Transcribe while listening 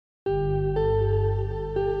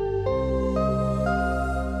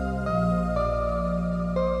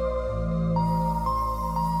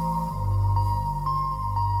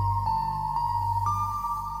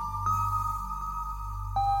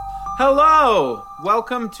Hello!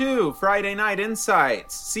 Welcome to Friday Night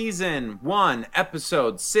Insights, Season 1,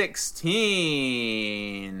 Episode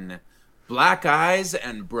 16, Black Eyes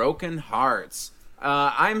and Broken Hearts.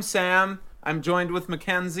 I'm Sam. I'm joined with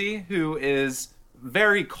Mackenzie, who is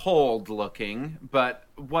very cold looking, but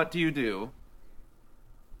what do you do?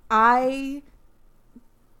 I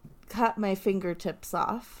cut my fingertips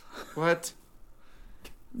off. What?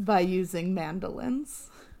 By using mandolins.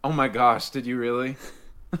 Oh my gosh, did you really?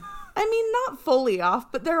 I mean, not fully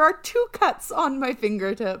off, but there are 2 cuts on my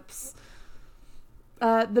fingertips.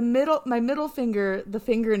 My middle finger, the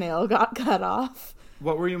fingernail got cut off.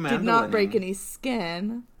 What were you mandolining? Did not break any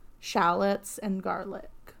skin, shallots, and garlic.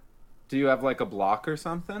 Do you have like a block or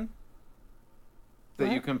something? That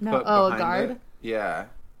What? you can No. put Oh, behind a guard? it? Yeah.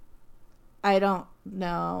 I don't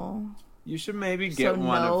know. You should maybe get So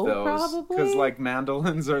one no, of those. probably? Because, like,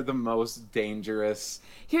 mandolins are the most dangerous.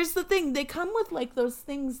 Here's the thing. They come with, like, those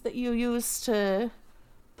things that you use to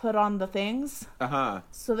put on the things. Uh-huh.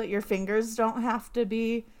 So that your fingers don't have to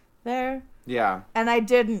be there. Yeah. And I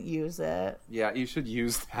didn't use it. Yeah, you should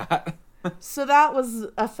use that. So that was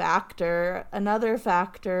a factor. Another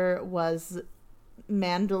factor was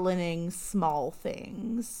mandolining small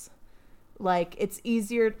things. Like, it's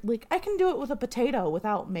easier, like, I can do it with a potato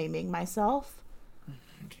without maiming myself.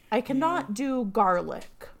 I cannot do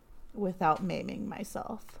garlic without maiming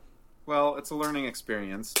myself. Well, it's a learning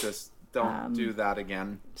experience. Just don't do that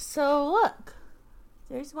again. So, look.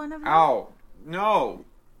 There's one of them. Ow. No.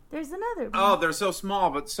 There's another one. Oh, they're so small,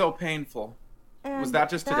 but so painful. And Was that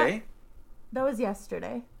just today? That was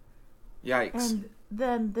yesterday. Yikes. And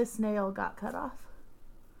then this nail got cut off.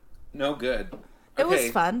 No good. It Okay.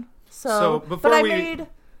 was fun. So, But before I we- made...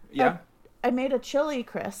 Yeah? I made a chili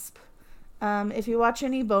crisp. If you watch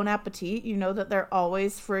any Bon Appetit, you know that they're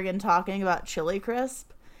always friggin' talking about chili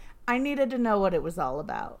crisp. I needed to know what it was all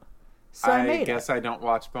about. So I made guess it. I don't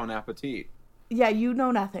watch Bon Appetit. Yeah, you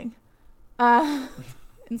know nothing. And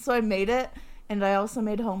so I made it, and I also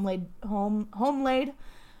made homemade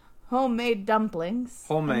dumplings.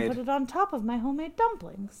 Homemade. And put it on top of my homemade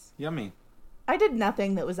dumplings. Yummy. I did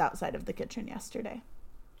nothing that was outside of the kitchen yesterday.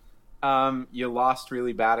 You lost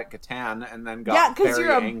really bad at Catan and then got very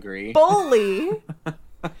you're angry. Bully.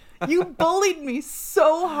 You bullied me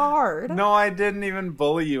so hard. No, I didn't even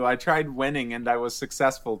bully you. I tried winning and I was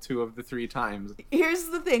successful 2 of the 3 times. Here's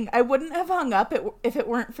the thing. I wouldn't have hung up if it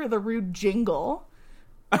weren't for the rude jingle.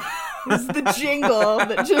 It was the jingle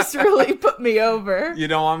that just really put me over. You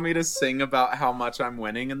don't want me to sing about how much I'm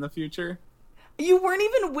winning in the future? You weren't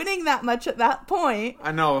even winning that much at that point.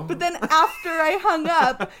 I know. But then after I hung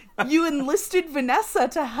up, you enlisted Vanessa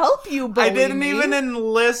to help you bully I didn't me. even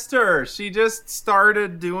enlist her. She just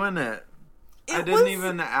started doing it. I didn't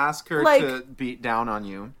even ask her to beat down on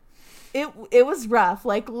you. It was rough.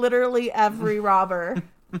 Like, literally every robber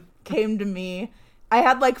came to me. I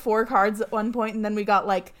had, like, 4 cards at one point, and then we got,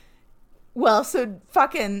 like... Well, so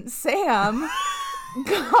fucking Sam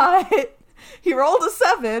he rolled a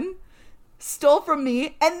 7, stole from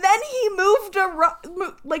me, and then he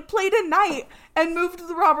played a knight and moved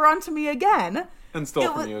the robber onto me again. And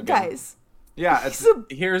stole from you again. Guys. Yeah,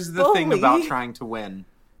 here's the thing about trying to win.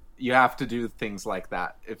 You have to do things like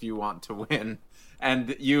that if you want to win.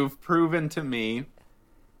 And you've proven to me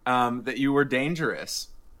that you were dangerous.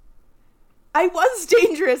 I was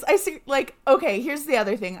dangerous. Okay, here's the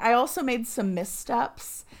other thing. I also made some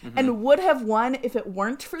missteps and would have won if it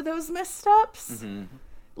weren't for those missteps. Mm-hmm.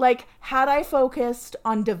 Like, had I focused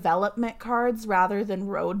on development cards rather than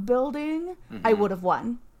road building, I would have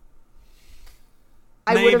won.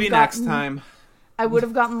 Maybe next time. I would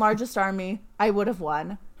have gotten largest army. I would have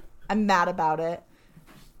won. I'm mad about it.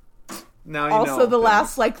 Now you also, know the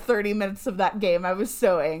last 30 minutes of that game, I was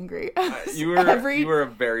so angry. You were a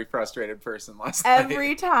very frustrated person last night.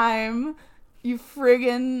 Every time you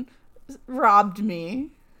friggin' robbed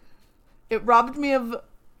me. It robbed me of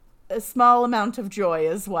a small amount of joy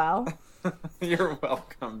as well. You're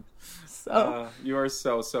welcome. So you are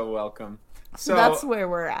so welcome. So that's where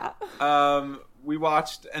we're at. We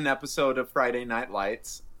watched an episode of Friday Night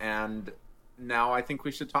Lights, and now I think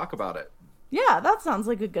we should talk about it. Yeah, that sounds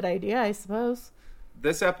like a good idea, I suppose.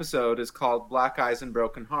 This episode is called Black Eyes and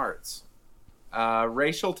Broken Hearts.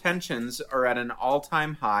 Racial tensions are at an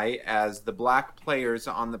all-time high as the black players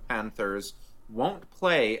on the Panthers won't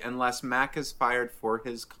play unless Mac is fired for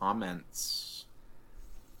his comments.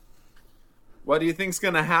 What do you think's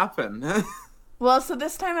going to happen? Well, so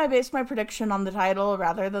this time I based my prediction on the title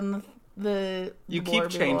rather than the You keep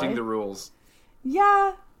changing the rules.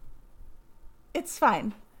 Yeah. It's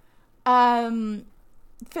fine.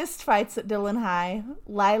 Fist fights at Dillon High.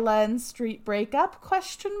 Lila and Street break up? ?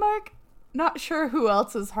 Not sure who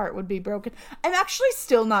else's heart would be broken. I'm actually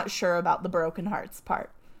still not sure about the broken hearts part.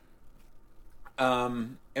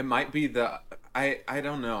 It might be I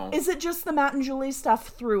don't know. Is it just the Matt and Julie stuff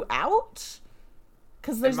throughout?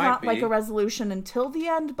 Because there's not like a resolution until the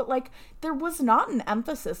end, but like there was not an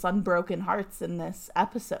emphasis on broken hearts in this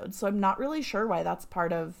episode, so I'm not really sure why that's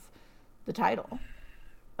part of the title.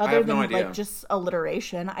 Other than like just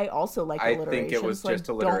alliteration. I also like alliteration. I think it was just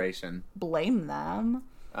alliteration. Don't blame them.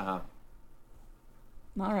 Uh-huh.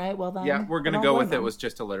 All right, well then. Yeah, we're going to go with it was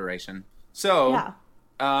just alliteration. So,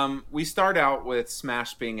 we start out with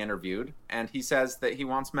Smash being interviewed, and he says that he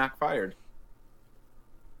wants Mac fired.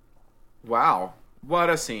 Wow. What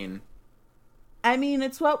a scene. I mean,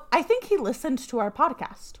 I think he listened to our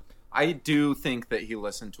podcast. I do think that he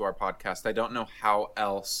listened to our podcast. I don't know how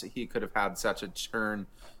else he could have had such a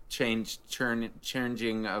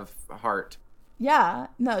changing of heart. Yeah,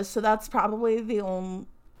 no, so that's probably the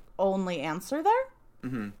only answer there.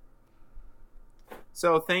 Mm-hmm.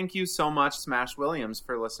 So thank you so much, Smash Williams,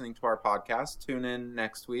 for listening to our podcast. Tune in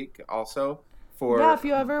next week also for... Yeah, if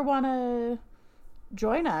you ever want to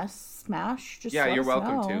join us, Smash, just let you're us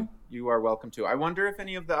welcome know. to. You are welcome to. I wonder if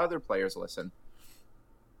any of the other players listen.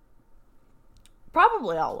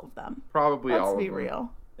 Probably all of them. Probably all of them. Let's be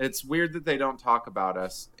real. It's weird that they don't talk about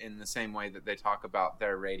us in the same way that they talk about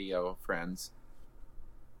their radio friends.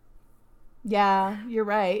 Yeah, you're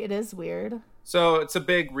right. It is weird. So it's a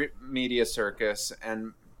big media circus,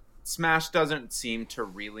 and Smash doesn't seem to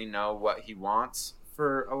really know what he wants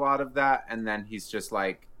for a lot of that, and then he's just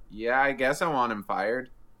like, yeah, I guess I want him fired.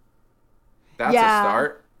 That's a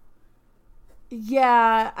start.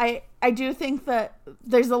 Yeah, I do think that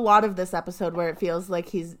there's a lot of this episode where it feels like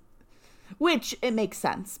which it makes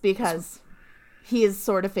sense because he is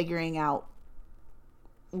sort of figuring out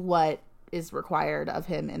what is required of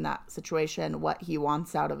him in that situation, what he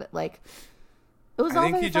wants out of it. Like, it was all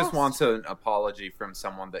very fast. Just wants an apology from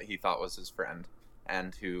someone that he thought was his friend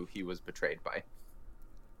and who he was betrayed by.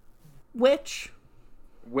 Which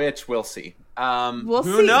we'll see. We'll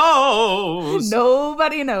who see. Knows?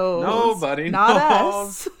 Nobody knows. Nobody Not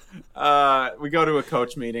knows. us. We go to a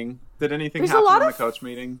coach meeting. Did anything happen in the coach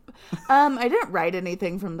meeting? I didn't write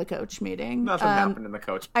anything from the coach meeting. Nothing happened in the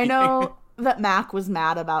coach meeting. I know that Mac was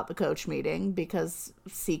mad about the coach meeting because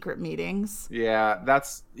secret meetings. Yeah,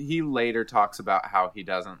 he later talks about how he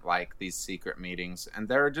doesn't like these secret meetings, and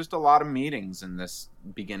there are just a lot of meetings in this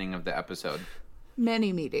beginning of the episode.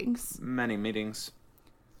 Many meetings.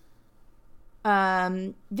 Yeah,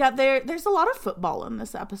 there's a lot of football in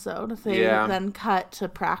this episode. They then cut to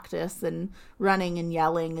practice, and running and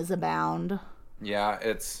yelling is abound. Yeah,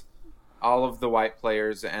 it's all of the white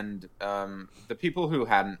players and the people who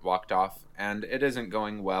hadn't walked off, and it isn't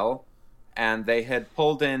going well. And they had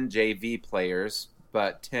pulled in JV players,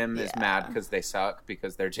 but Tim is mad because they suck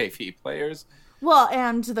because they're JV players. Well,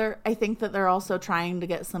 and I think that they're also trying to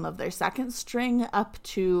get some of their second string up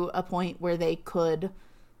to a point where they could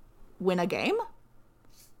win a game.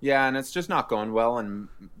 Yeah, and it's just not going well, and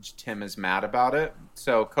Tim is mad about it.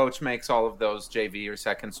 So coach makes all of those JV or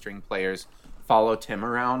second string players follow Tim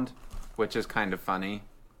around, which is kind of funny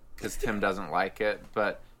because Tim doesn't like it.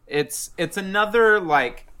 But it's another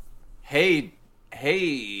like, hey,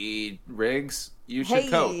 Riggs, you should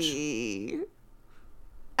coach.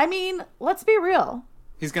 I mean, let's be real.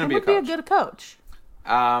 He's going to be a coach. He would be a good coach.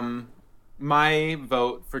 My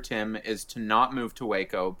vote for Tim is to not move to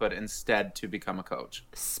Waco, but instead to become a coach.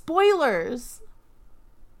 Spoilers.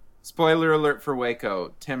 Spoiler alert for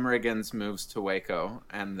Waco. Tim Riggins moves to Waco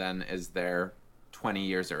and then is there 20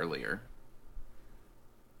 years earlier.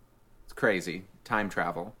 It's crazy. Time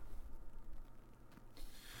travel.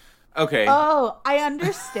 Okay. Oh, I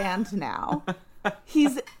understand now.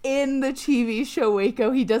 He's in the TV show Waco.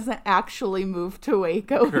 He doesn't actually move to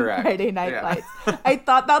Waco. Correct. Friday Night Lights. I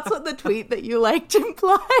thought that's what the tweet that you liked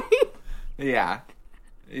implied. Yeah,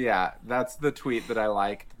 that's the tweet that I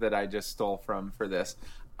liked that I just stole from for this.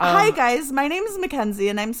 Hi guys, my name is Mackenzie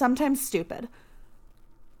and I'm sometimes stupid.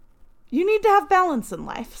 You need to have balance in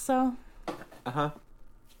life, so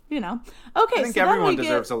you know. Okay, I think everyone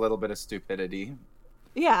deserves a little bit of stupidity.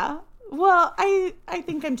 Yeah. Well, I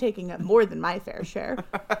think I'm taking up more than my fair share,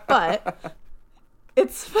 but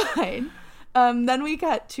it's fine. Then we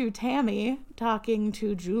got to Tammy talking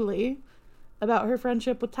to Julie about her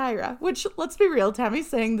friendship with Tyra, which, let's be real, Tammy's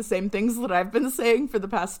saying the same things that I've been saying for the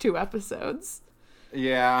past 2 episodes.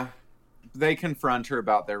 Yeah, they confront her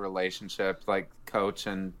about their relationship, like Coach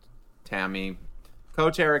and Tammy.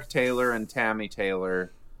 Coach Eric Taylor and Tammy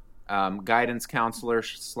Taylor guidance counselor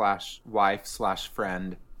slash wife slash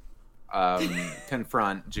friend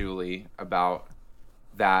confront Julie about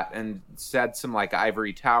that and said some like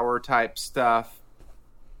ivory tower type stuff,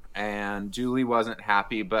 and Julie wasn't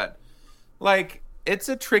happy. But like, it's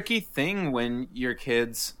a tricky thing when your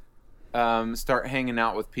kids start hanging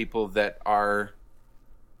out with people that are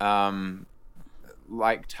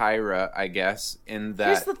like Tyra, I guess, in that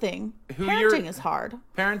here's the thing, parenting is hard.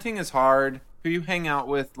 Parenting is hard. Who you hang out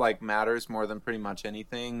with like matters more than pretty much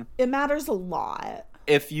anything. It matters a lot.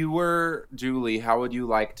 If you were Julie, how would you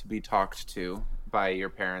like to be talked to by your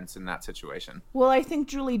parents in that situation? Well, I think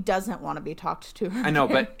Julie doesn't want to be talked to. I know,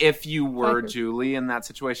 but if you were Julie in that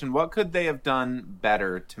situation, what could they have done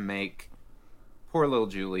better to make poor little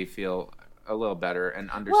Julie feel a little better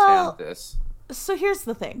and understand this? So here's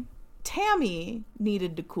the thing. Tammy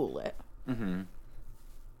needed to cool it. Mm-hmm.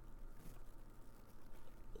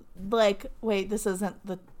 Like, wait, this isn't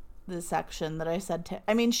the section that I said.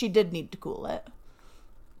 I mean, she did need to cool it.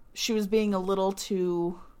 She was being a little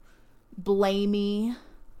too blamey.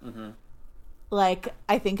 Mm-hmm. Like,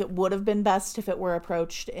 I think it would have been best if it were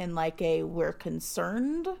approached in like a we're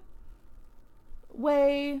concerned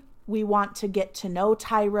way. We want to get to know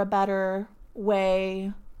Tyra better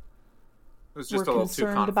way. It was just we're a little too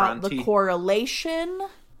concerned about the correlation.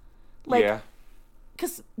 Like, yeah.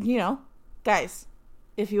 Because, you know, guys,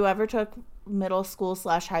 if you ever took middle school /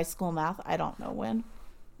 high school math, I don't know when,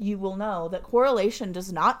 you will know that correlation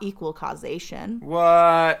does not equal causation.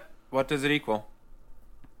 What does it equal?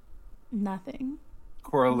 Nothing.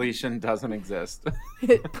 Correlation doesn't exist.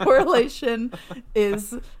 Correlation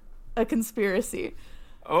is a conspiracy.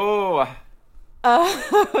 Oh.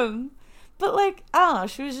 But like, I don't know,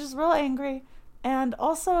 she was just real angry. And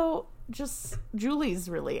also, just Julie's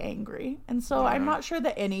really angry. And so I'm not sure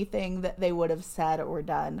that anything that they would have said or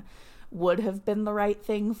done would have been the right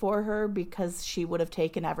thing for her, because she would have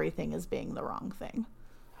taken everything as being the wrong thing.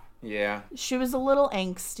 Yeah. She was a little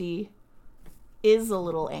angsty. Is a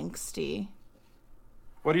little angsty.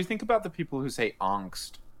 What do you think about the people who say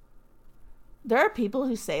angst? There are people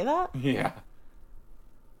who say that? Yeah.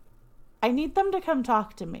 I need them to come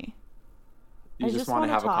talk to me. You just want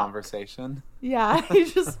to have a conversation? Yeah,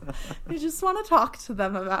 I just want to talk to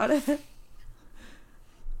them about it.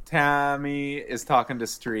 Tammy is talking to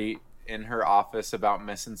Street in her office about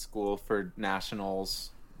missing school for nationals,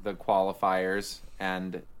 the qualifiers,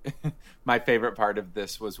 and my favorite part of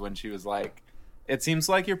this was when she was like, it seems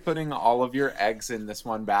like you're putting all of your eggs in this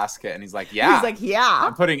one basket. And he's like, yeah. He's like, yeah.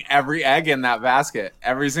 I'm putting every egg in that basket.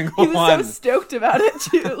 Every single one. He was so stoked about it,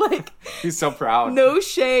 too. Like, he's so proud. No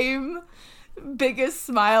shame. Biggest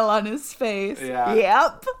smile on his face. Yeah.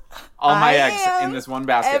 Yep. All my eggs in this one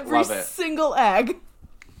basket. Every Love it. Single egg.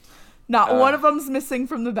 Not one of them's missing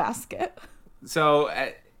from the basket. So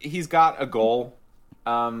he's got a goal.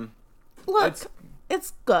 Look,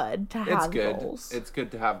 it's good to have goals. It's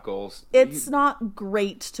good to have goals. It's not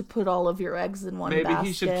great to put all of your eggs in one basket. Maybe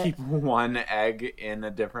he should keep one egg in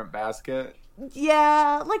a different basket.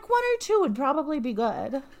 Yeah, like 1 or 2 would probably be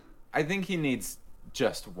good. I think he needs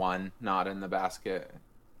just one, not in the basket.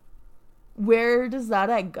 Where does that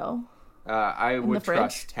egg go? I would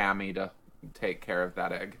trust Tammy to take care of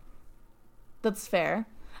that egg. That's fair.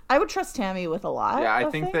 I would trust Tammy with a lot. Yeah, I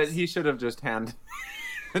think that he should have just handed.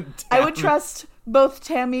 I would trust both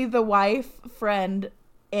Tammy, the wife, friend,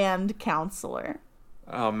 and counselor.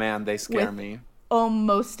 Oh man, they scare me.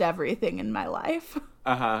 Almost everything in my life.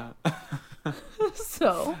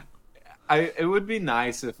 So. It would be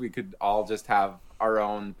nice if we could all just have our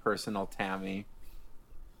own personal Tammy.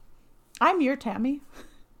 I'm your Tammy,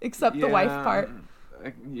 except the wife part.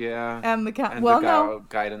 Yeah. And the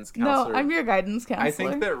guidance counselor. No, I'm your guidance counselor. I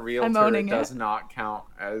think that realtor does not count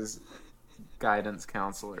as guidance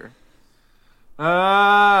counselor.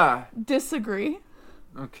 Disagree.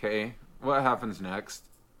 Okay. What happens next?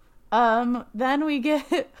 Then we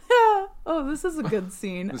get oh, this is a good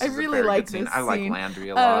scene. I really like this scene. I like Landry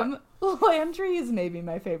a lot. Landry is maybe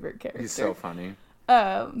my favorite character. He's so funny.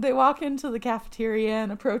 They walk into the cafeteria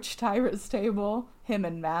and approach Tyra's table, him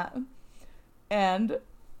and Matt. And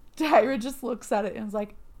Tyra just looks at it and is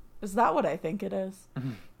like, is that what I think it is?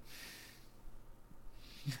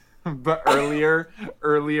 But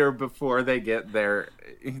earlier before they get there,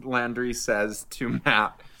 Landry says to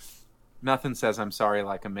Matt, nothing says I'm sorry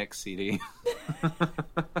like a mix CD.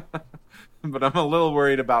 But I'm a little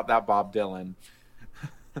worried about that Bob Dylan.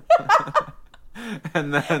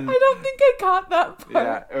 And then I don't think I caught that part.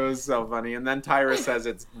 Yeah, it was so funny. And then Tyra says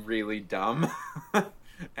it's really dumb.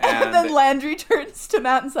 And then Landry turns to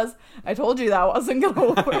Matt and says, I told you that wasn't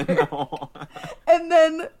gonna work. And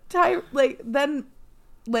then then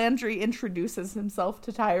Landry introduces himself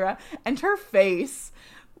to Tyra, and her face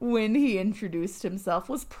when he introduced himself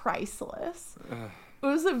was priceless. It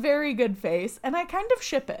was a very good face, and I kind of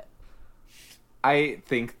ship it. I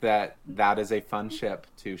think that is a fun ship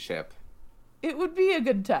to ship. It would be a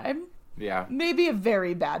good time. Yeah. Maybe a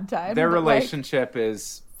very bad time. Their relationship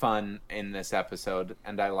is fun in this episode,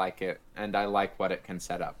 and I like it, and I like what it can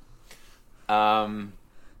set up.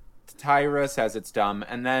 Tyra says it's dumb,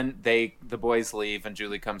 and then the boys leave, and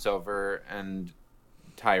Julie comes over, and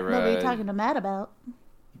Tyra... What are you talking to Matt about?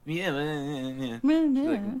 Yeah.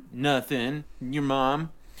 Like, nothing. Your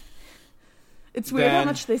mom. It's weird how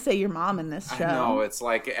much they say your mom in this show. I know, it's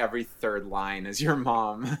like every third line is your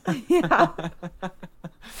mom. Yeah.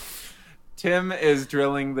 Tim is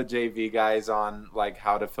drilling the JV guys on like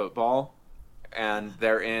how to football, and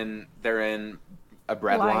they're in a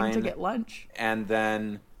bread line to get lunch, and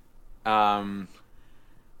then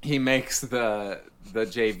he makes the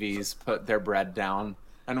JVs put their bread down,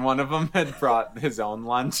 and one of them had brought his own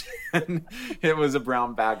lunch, and it was a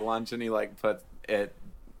brown bag lunch, and he like put it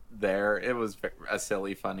there. It was a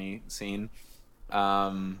silly, funny scene.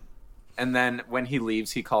 And then when he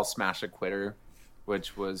leaves, he calls Smash a quitter,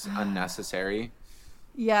 which was unnecessary.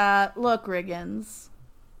 Yeah, look, Riggins.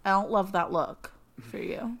 I don't love that look for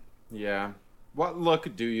you. Yeah. What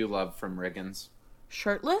look do you love from Riggins?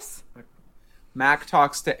 Shirtless? Mac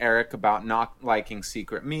talks to Eric about not liking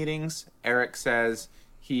secret meetings. Eric says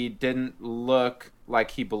he didn't look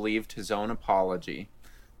like he believed his own apology.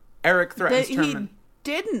 Eric threatens He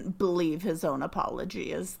didn't believe his own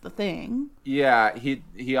apology is the thing. Yeah,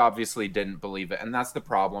 he obviously didn't believe it, and that's the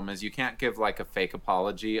problem, is you can't give like a fake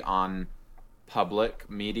apology on public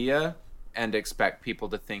media and expect people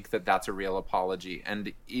to think that that's a real apology.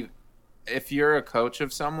 And if you're a coach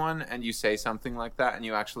of someone and you say something like that and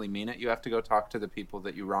you actually mean it, you have to go talk to the people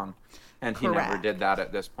that you wronged, and Correct. He never did that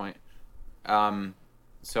at this point.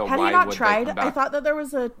 So had why he not would tried? they come back? I thought that there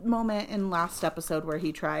was a moment in last episode where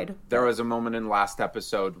he tried. There was a moment in last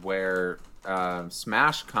episode where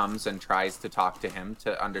Smash comes and tries to talk to him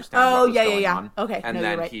to understand what was going on. Okay, and no,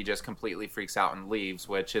 then you're right. he just completely freaks out and leaves,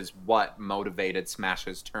 which is what motivated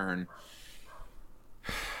Smash's turn.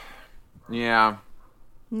 Yeah.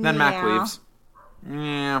 Then Mac leaves.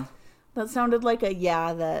 Yeah. That sounded like a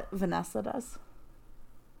yeah that Vanessa does.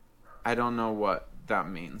 I don't know what that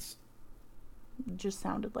means. It just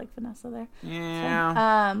sounded like Vanessa there.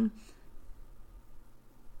 Yeah.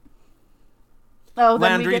 So,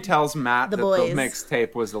 Landry tells Matt that the boys.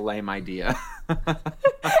 mixtape was a lame idea. That's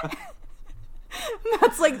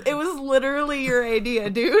like, it was literally your idea,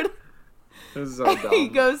 dude. It was so dumb. He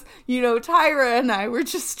goes, Tyra and I were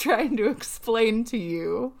just trying to explain to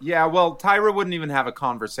you. Yeah, well, Tyra wouldn't even have a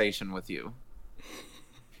conversation with you.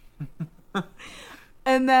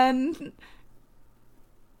 And then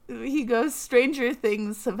he goes, stranger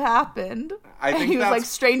things have happened. I think he was like,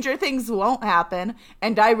 stranger things won't happen.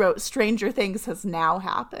 And I wrote, stranger things has now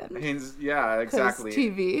happened. Yeah, exactly.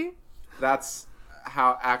 TV. That's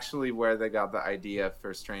where they got the idea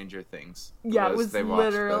for Stranger Things. Yeah, it was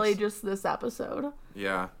literally just this episode.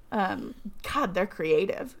 Yeah. God, they're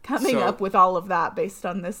creative. Coming up with all of that based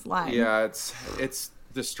on this line. Yeah, it's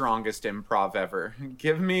the strongest improv ever.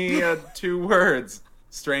 Give me 2 words.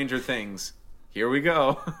 Stranger Things. Here we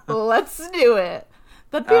go. Let's do it.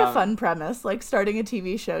 That'd be a fun premise, like starting a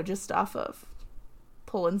TV show just off of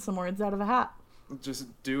pulling some words out of a hat. Just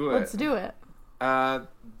do it. Let's do it.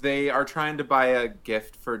 They are trying to buy a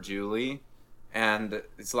gift for Julie, and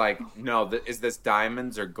it's like, no, is this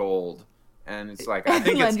diamonds or gold? And it's like, I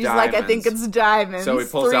think it's diamonds. Like, I think it's diamonds. So he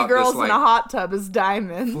pulls 3 out girls this, like, in a hot tub is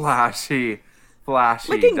diamonds. Flashy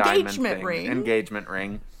like engagement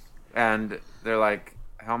ring. And they're like,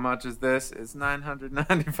 how much is this? It's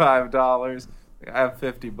 $995. I have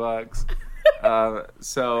 $50.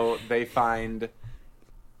 So they find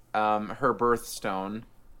her birthstone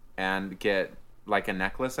and get like a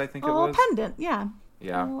necklace, I think it was. A pendant, yeah.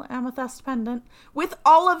 Yeah. A little amethyst pendant. With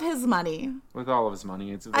all of his money. With all of his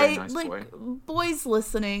money. It's a very nice toy. Boys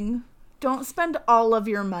listening, don't spend all of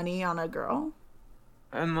your money on a girl.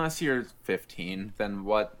 Unless you're 15, then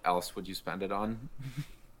what else would you spend it on?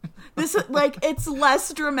 This it's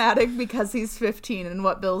less dramatic because he's 15, and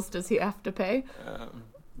what bills does he have to pay?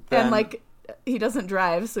 And he doesn't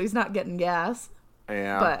drive, so he's not getting gas.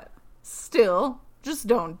 Yeah. But still, just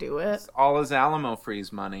don't do it. It's all his Alamo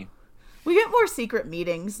freeze money. We get more secret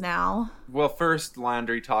meetings now. Well, first,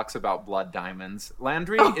 Landry talks about blood diamonds.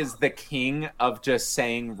 Landry is the king of just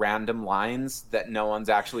saying random lines that no one's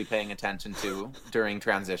actually paying attention to during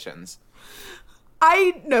transitions.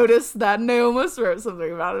 I noticed that, and I almost wrote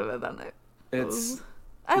something about it, but then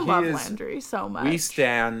I He love is- Landry so much. We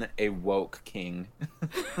stan a woke king.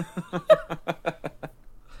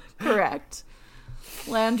 Correct.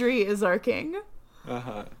 Landry is our king.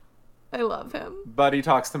 Uh-huh. I love him. Buddy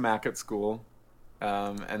talks to Mac at school,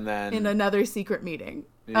 and then In another secret meeting.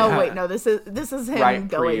 Yeah. Oh wait, no, this is him right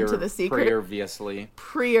going to the secret previously.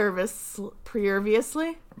 previously.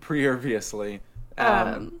 Um,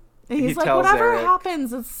 And he he's like, tells whatever Eric-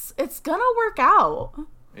 happens, it's gonna work out.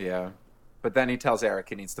 Yeah, but then he tells Eric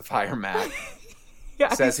he needs to fire Mac. Yeah,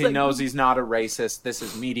 Says he's he like, knows he's not a racist. This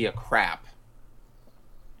is media crap.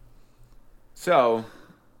 So,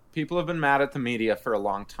 people have been mad at the media for a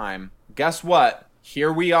long time. Guess what?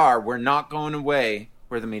 Here we are. We're not going away.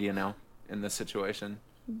 We're the media now in this situation.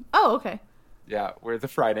 Oh, okay. Yeah, we're the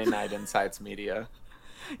Friday Night Insights media.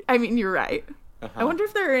 I mean, you're right. Uh-huh. I wonder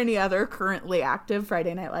if there are any other currently active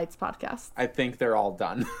Friday Night Lights podcasts. I think they're all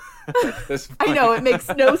done. At this I point. know it makes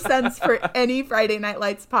no sense for any Friday Night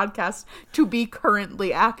Lights podcast to be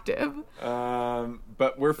currently active.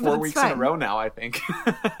 But we're 4 it's weeks in a fine. row now, I think.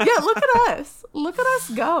 Yeah, look at us. Look at us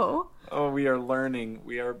go. Oh, we are learning.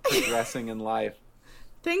 We are progressing in life.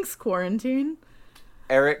 Thanks, quarantine.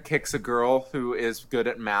 Eric kicks a girl who is good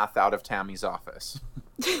at math out of Tammy's office.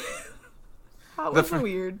 That The was fr-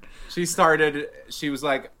 weird. She was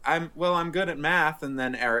like, I'm good at math, and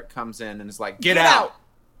then Eric comes in and is like, get out.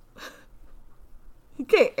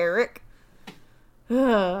 Okay, Eric.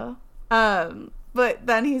 But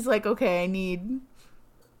then he's like, okay, I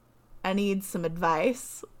need some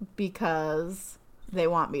advice because they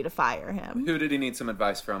want me to fire him. Who did he need some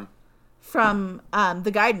advice from? From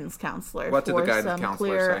the guidance counselor. What did the for guidance some counselor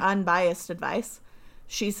clear, say? unbiased advice.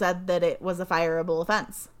 She said that it was a fireable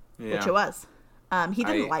offense, which Yeah. it was. He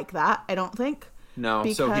didn't I- like that, I don't think. No,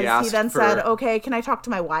 Because so he he asked then for... said, okay, can I talk to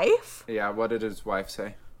my wife? Yeah, what did his wife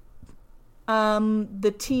say?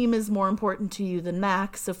 The team is more important to you than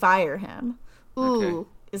Max, so fire him. Ooh, Okay.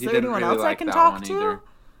 is He there didn't anyone really else I like can that talk one to? either.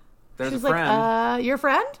 There's She's a friend. like, your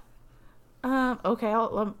friend? Okay,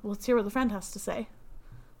 let's hear what the friend has to say.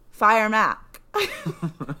 Fire Mac.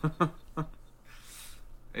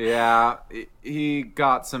 Yeah, he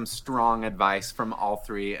got some strong advice from all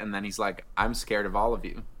three, and then he's like, I'm scared of all of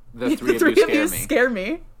you. The three of you scare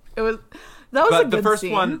me. That was a But good the first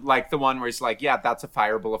scene. one, like the one where he's like, yeah, that's a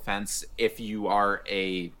fireable offense if you are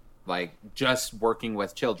just working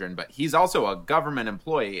with children. But he's also a government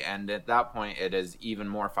employee, and at that point, it is even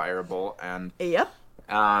more fireable. And Yep.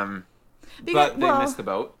 but they missed the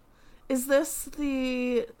boat. Is this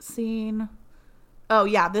the scene? Oh,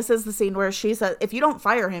 yeah, this is the scene where she said, if you don't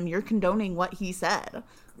fire him, you're condoning what he said.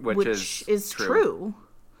 Which is true.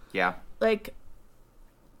 Yeah. Like,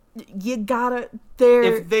 you gotta... There.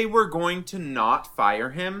 If they were going to not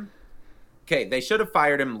fire him, okay, they should have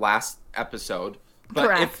fired him last episode. But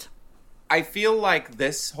Correct. I feel like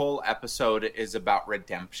this whole episode is about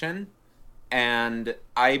redemption, and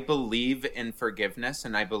I believe in forgiveness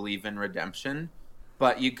and I believe in redemption,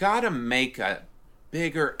 but you gotta make a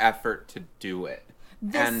bigger effort to do it.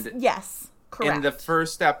 Yes, correct. In the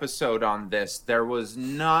first episode on this, there was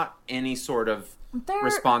not any sort of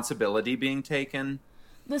responsibility being taken.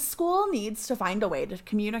 The school needs to find a way to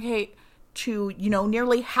communicate to,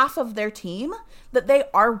 nearly half of their team that they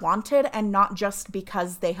are wanted and not just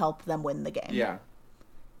because they help them win the game. Yeah,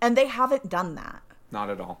 And they haven't done that. not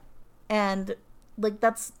at all. And,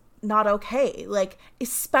 that's not okay.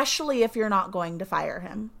 Especially if you're not going to fire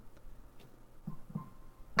him.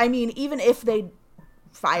 I mean, even if they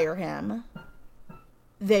fire him,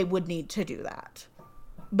 they would need to do that.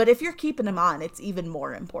 But if you're keeping him on, it's even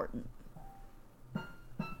more important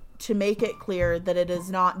to make it clear that it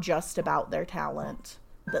is not just about their talent,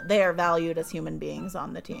 that they are valued as human beings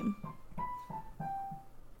on the team.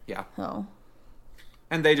 Yeah. Oh.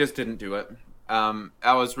 And they just didn't do it.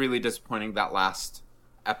 I was really disappointing that last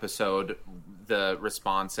episode, the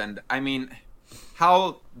response. And I mean,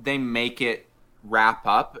 how they make it wrap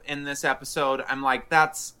up in this episode, I'm like,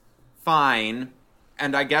 that's fine.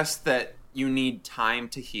 And I guess that you need time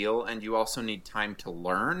to heal and you also need time to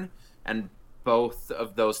learn. And both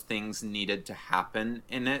of those things needed to happen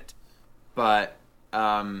in it. But,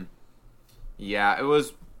 yeah, it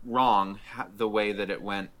was wrong the way that it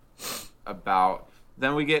went about.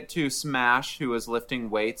 Then we get to Smash, who is lifting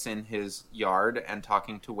weights in his yard and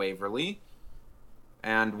talking to Waverly.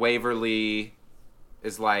 And Waverly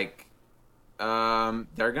is like,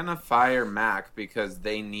 they're gonna fire Mac because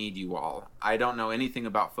they need you all. I don't know anything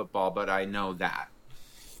about football, but I know that.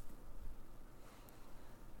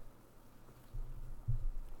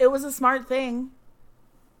 It was a smart thing.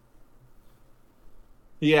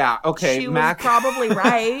 Yeah, okay, She Mac was probably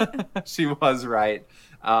right. She was right.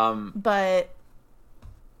 But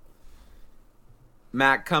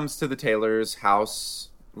Mac comes to the Taylor's house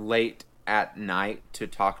late at night to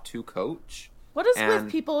talk to Coach. What is with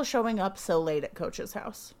people showing up so late at Coach's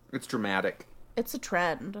house? It's dramatic. It's a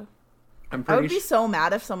trend. I would be so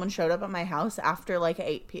mad if someone showed up at my house after like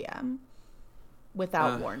 8 p.m.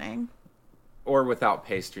 without warning. Or without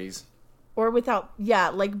pastries. Or without,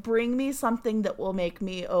 like bring me something that will make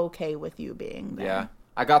me okay with you being there. Yeah.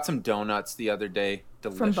 I got some donuts the other day.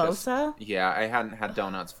 Delicious. From Bosa? Yeah, I hadn't had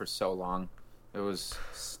donuts for so long. It was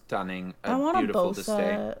stunning. I want beautiful a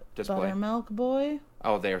Bosa buttermilk boy.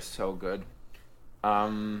 Oh, they're so good.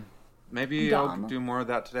 Maybe I'll do more of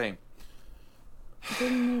that today.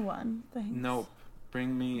 Bring me one, thanks. Nope.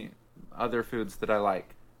 Bring me other foods that I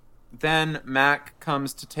like. Then Mac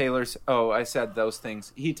comes to Taylor's... Oh, I said those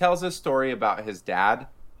things. He tells a story about his dad.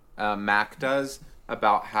 Mac does.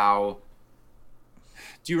 About how...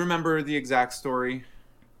 Do you remember the exact story?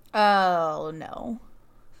 Oh, no.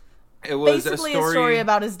 It was basically a story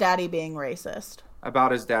about his daddy being racist.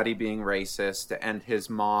 About his daddy being racist and his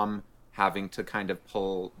mom having to kind of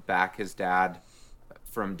pull back his dad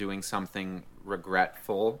from doing something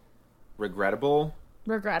regrettable.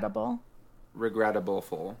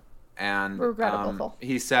 And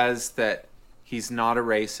he says that he's not a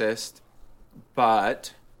racist,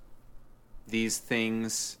 but these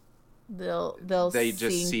things they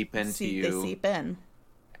just seep into you. They seep in.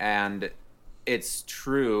 And it's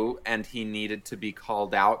true, and he needed to be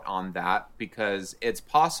called out on that because it's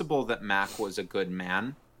possible that Mac was a good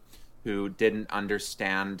man who didn't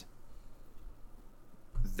understand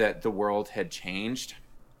that the world had changed.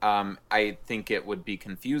 I think it would be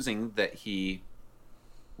confusing that he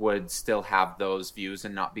would still have those views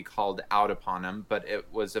and not be called out upon them, but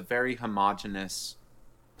it was a very homogenous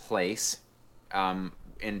place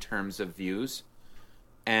in terms of views.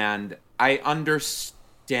 And I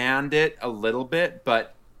understand it a little bit,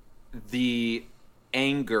 but the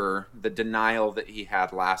anger, the denial that he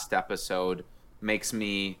had last episode makes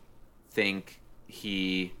me think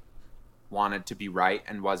he wanted to be right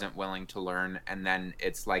and wasn't willing to learn. And then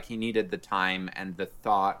it's like he needed the time and the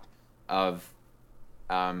thought of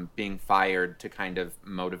being fired to kind of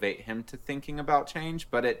motivate him to thinking about change.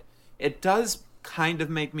 But it does kind of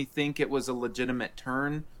make me think it was a legitimate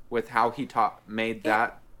turn with how he made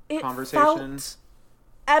that conversation.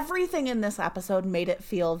 Everything in this episode made it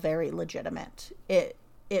feel very legitimate. It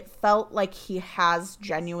felt like he has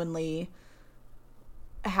genuinely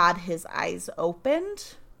had his eyes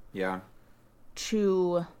opened. Yeah.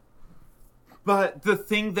 But the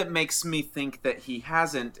thing that makes me think that he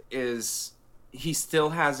hasn't is he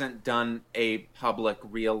still hasn't done a public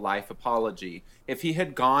real life apology. If he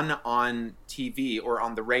had gone on TV or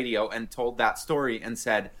on the radio and told that story and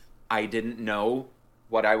said, I didn't know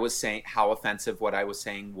what I was saying, how offensive what I was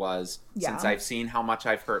saying was. Yeah. Since I've seen how much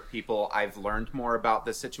I've hurt people, I've learned more about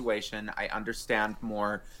the situation. I understand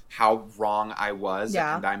more how wrong I was,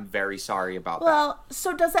 and I'm very sorry about that. Well,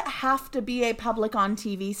 so does it have to be a public on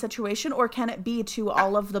TV situation, or can it be to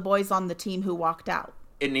all of the boys on the team who walked out?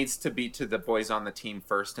 It needs to be to the boys on the team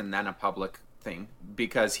first and then a public thing,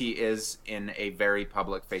 because he is in a very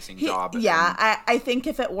public-facing job. Yeah, I think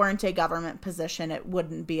if it weren't a government position, it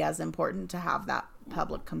wouldn't be as important to have that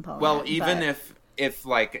public component. Well, even if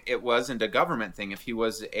like it wasn't a government thing, if he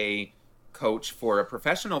was a coach for a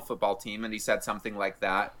professional football team and he said something like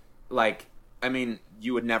that, like, I mean,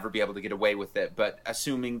 you would never be able to get away with it. But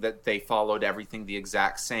assuming that they followed everything the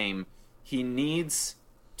exact same, he needs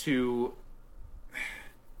to...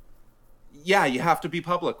 Yeah, you have to be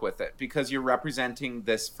public with it because you're representing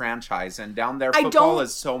this franchise, and down there football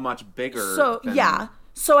is so much bigger.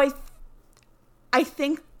 So I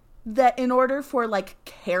think that in order for like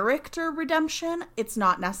character redemption, it's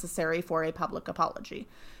not necessary for a public apology.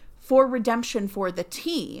 For redemption for the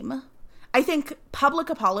team, I think public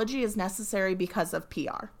apology is necessary because of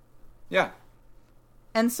PR. Yeah.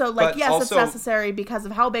 And so like, yes, also, it's necessary because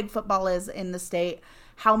of how big football is in the state,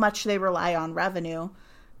 how much they rely on revenue.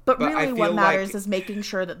 But really what matters is making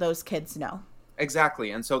sure that those kids know. Exactly.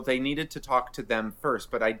 And so they needed to talk to them first.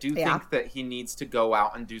 But I do think that he needs to go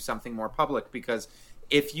out and do something more public, because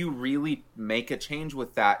if you really make a change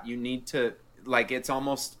with that, you need to, like, it's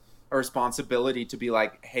almost a responsibility to be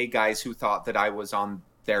like, hey, guys who thought that I was on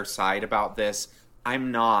their side about this,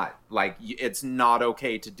 I'm not. Like, it's not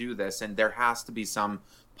okay to do this. And there has to be some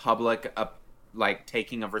public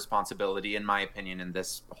taking of responsibility, in my opinion, in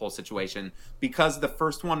this whole situation, because the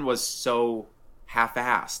first one was so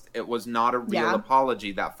half-assed. It was not a real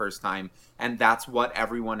apology that first time, and that's what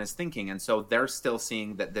everyone is thinking. And so they're still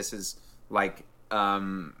seeing that this is like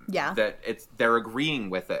that they're agreeing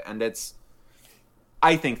with it, and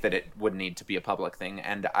I think that it would need to be a public thing,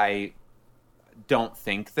 and I don't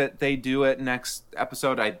think that they do it next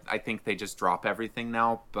episode. I think they just drop everything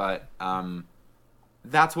now, but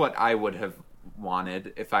that's what I would have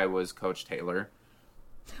wanted if I was Coach Taylor.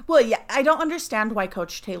 Well, yeah, I don't understand why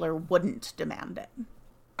Coach Taylor wouldn't demand it.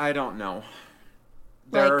 I don't know.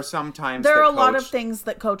 There are some times there are a lot of things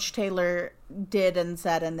that Coach Taylor did and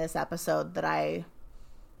said in this episode that I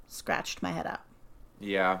scratched my head up.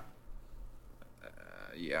 Yeah.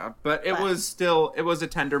 But it was a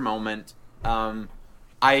tender moment.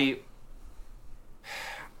 I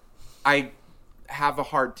have a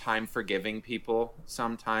hard time forgiving people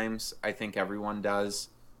sometimes. I think everyone does.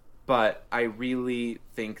 But I really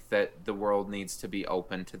think that the world needs to be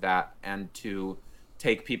open to that and to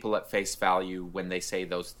take people at face value when they say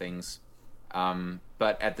those things.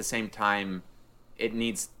 But at the same time, it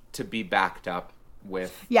needs to be backed up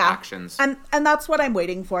with actions. And that's what I'm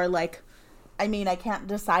waiting for. Like, I mean, I can't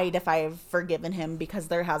decide if I've forgiven him because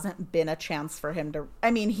there hasn't been a chance for him to...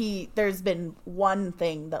 I mean, there's been one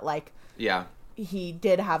thing that, like... Yeah. He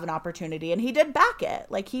did have an opportunity, and he did back it.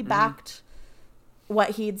 Like, he backed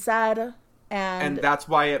what he'd said, and that's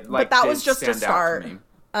why it, like, but that was just a start. To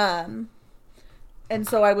me. And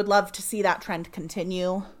so I would love to see that trend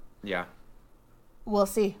continue. Yeah. We'll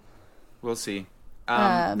see.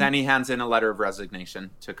 Then he hands in a letter of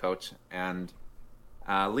resignation to Coach and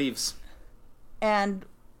leaves. And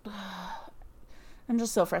I'm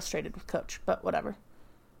just so frustrated with Coach, but whatever.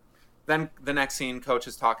 Then the next scene, Coach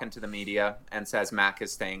is talking to the media and says Mac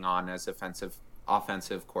is staying on as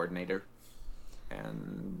offensive coordinator.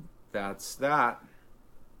 And that's that.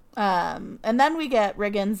 And then we get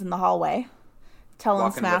Riggins in the hallway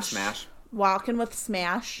telling Smash. Walking with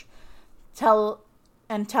Smash.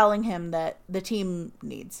 Telling him that the team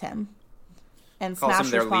needs him. And Calls Smash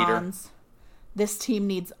him their responds, leader. This team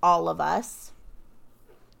needs all of us.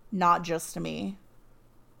 Not just me.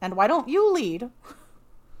 And why don't you lead?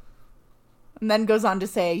 And then goes on to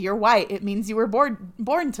say, you're white. It means you were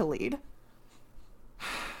born to lead.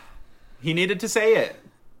 He needed to say it.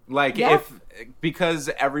 Like, because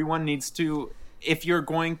everyone needs to, if you're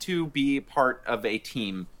going to be part of a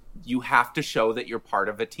team, you have to show that you're part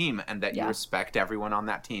of a team and that you respect everyone on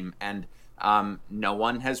that team. And no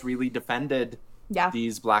one has really defended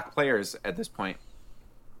these black players at this point.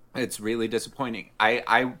 It's really disappointing.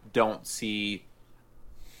 I don't see...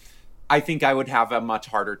 I think I would have a much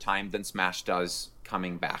harder time than Smash does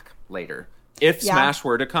coming back later. If Smash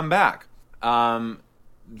were to come back.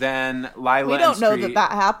 Then Lila and Street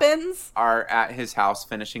that happens. Are at his house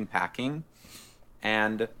finishing packing.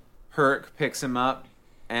 And Herc picks him up.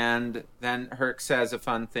 And then Herc says a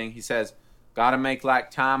fun thing. He says, gotta make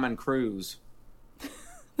like Tom and Cruise.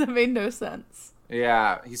 That made no sense.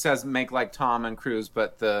 Yeah, he says make like Tom and Cruise,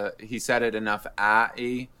 but he said it enough that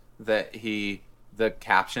the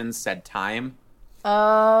captions said time.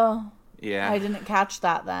 Oh. Yeah. I didn't catch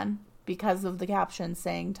that then because of the captions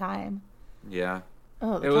saying time. Yeah.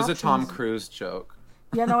 Oh, it was a Tom Cruise joke.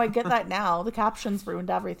 Yeah, no, I get that now. The captions ruined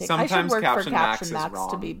everything. Sometimes I should work Caption for Caption Max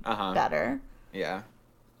Max to be better. Yeah.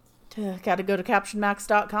 Gotta go to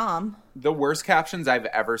CaptionMax.com. The worst captions I've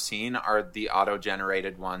ever seen are the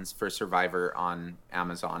auto-generated ones for Survivor on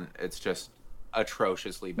Amazon. It's just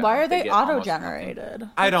atrociously bad. Why are they auto-generated?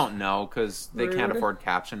 I don't know, because they can't afford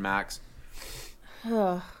Caption Max.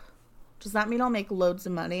 Does that mean I'll make loads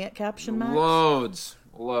of money at Caption Max? Loads.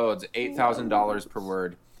 $8,000 per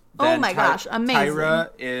word. Then oh my gosh, amazing. Tyra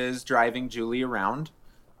is driving Julie around,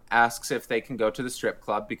 asks if they can go to the strip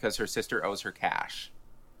club because her sister owes her cash.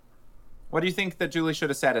 What do you think that Julie should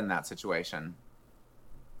have said in that situation?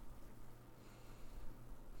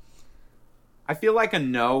 I feel like a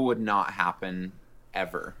no would not happen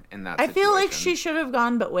ever in that situation. I feel like she should have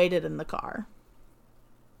gone but waited in the car.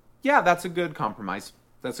 Yeah, that's a good compromise.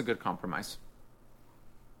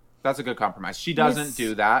 She doesn't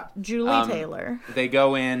do that. Julie Taylor. They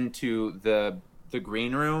go into the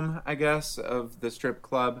green room, I guess, of the strip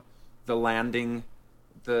club. The landing...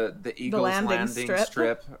 The Eagles landing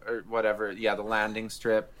strip or whatever. Yeah, the landing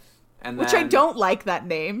strip. Which I don't like that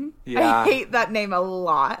name. Yeah. I hate that name a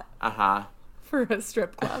lot. For a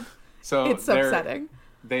strip club. So it's upsetting.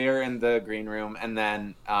 They are in the green room, and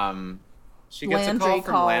then she gets a call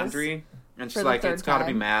from Landry, and she's like, "It's got to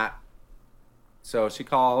be Matt." So she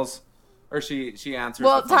calls, or she answers.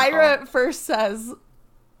 Well, Tyra first says,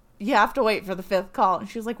 "You have to wait for the fifth call," and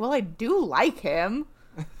she's like, "Well, I do like him."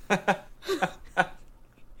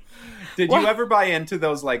 Did you ever buy into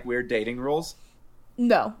those like weird dating rules?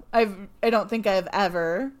 No, I don't think I've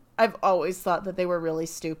ever. I've always thought that they were really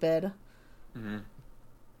stupid. Mm-hmm.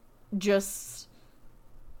 Just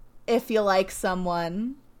if you like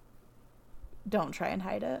someone, don't try and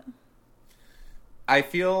hide it. I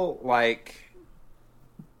feel like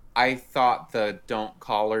I thought the don't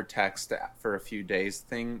call or text for a few days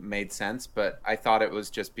thing made sense, but I thought it was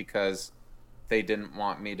just because they didn't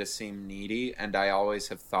want me to seem needy, and I always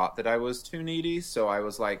have thought that I was too needy, so I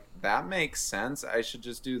was like, that makes sense. I should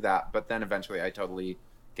just do that. But then eventually I totally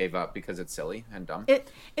gave up because it's silly and dumb.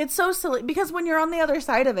 It's so silly because when you're on the other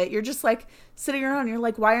side of it, you're just like sitting around, you're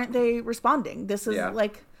like, why aren't they responding? This is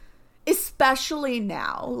like, especially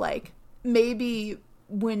now, like maybe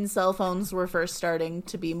when cell phones were first starting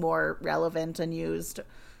to be more relevant and used,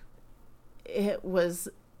 it was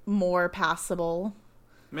more passable.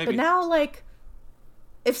 Maybe. But now, like,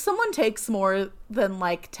 if someone takes more than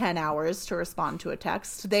like 10 hours to respond to a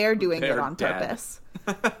text, they are doing it on purpose.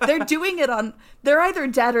 They're either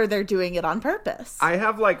dead or they're doing it on purpose. I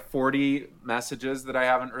have like 40 messages that I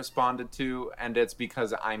haven't responded to, and it's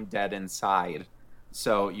because I'm dead inside.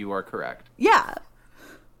 So you are correct. Yeah.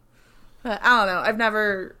 But I don't know.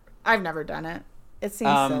 I've never done it. It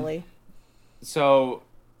seems silly. So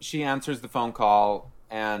she answers the phone call,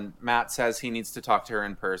 and Matt says he needs to talk to her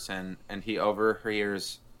in person, and he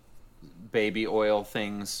overhears baby oil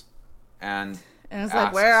things, and it's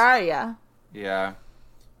like, where are you? Yeah.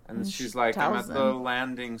 And she's like, I'm at the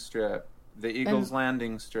landing strip, the Eagles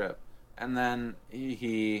landing strip. And then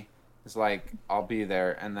he is like, I'll be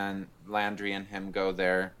there. And then Landry and him go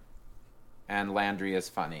there, and Landry is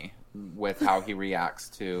funny with how he reacts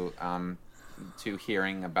to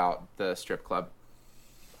hearing about the strip club.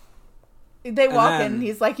 They walk in,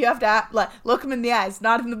 he's like, you have to look him in the eyes,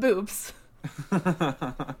 not in the boobs.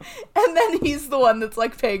 And then he's the one that's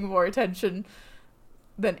like paying more attention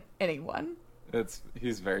than anyone.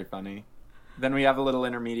 He's very funny. Then we have a little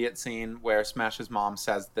intermediate scene where Smash's mom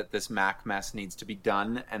says that this Mac mess needs to be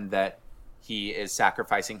done, and that he is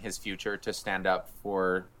sacrificing his future to stand up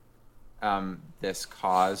for this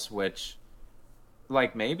cause, which,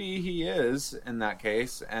 like, maybe he is in that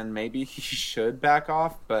case, and maybe he should back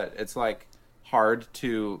off, but it's like hard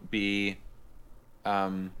to be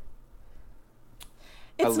it's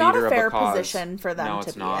not a fair position for them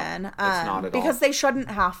to be in. It's not at because all. They shouldn't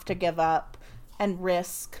have to give up and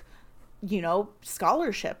risk,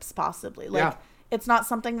 scholarships possibly. Like, it's not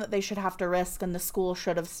something that they should have to risk, and the school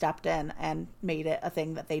should have stepped in and made it a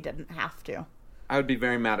thing that they didn't have to. I would be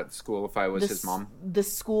very mad at the school if I was his mom. The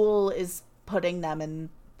school is putting them in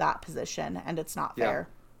that position, and it's not fair.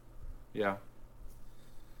 Yeah.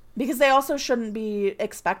 Because they also shouldn't be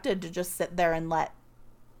expected to just sit there and let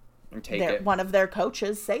one of their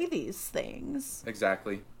coaches say these things.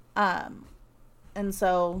 Exactly. And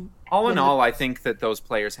so... All in all, I think that those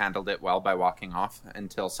players handled it well by walking off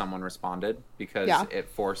until someone responded, because it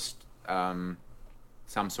forced some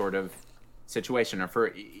sort of situation, or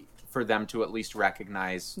for them to at least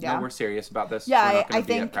recognize, no, we're serious about this. Yeah, we're not I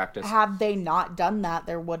think at practice. Had they not done that,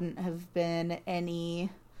 there wouldn't have been any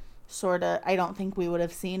sort of... I don't think we would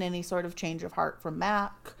have seen any sort of change of heart from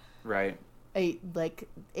Mac. Right.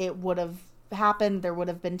 It would have happened. There would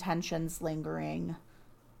have been tensions lingering.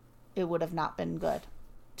 It would have not been good.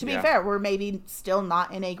 To be fair, we're maybe still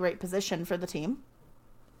not in a great position for the team.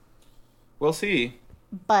 We'll see.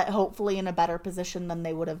 But hopefully in a better position than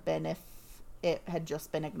they would have been if it had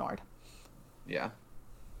just been ignored. Yeah.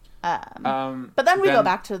 But then we go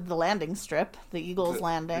back to the landing strip, the Eagles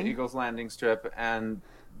landing. The Eagles landing strip, and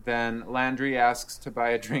then Landry asks to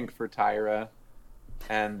buy a drink for Tyra,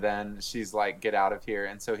 and then she's like, get out of here.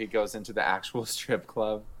 And so he goes into the actual strip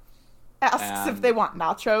club. Asks if they want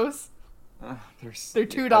nachos. They're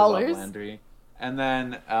 $2. I love Landry. And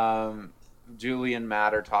then Julie and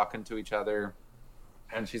Matt are talking to each other,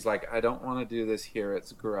 and she's like, I don't want to do this here.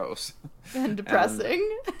 It's gross. And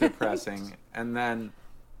depressing. And then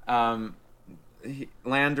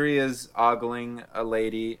Landry is ogling a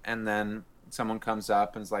lady, and then someone comes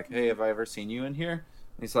up and is like, hey, have I ever seen you in here?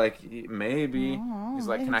 He's like, maybe. He's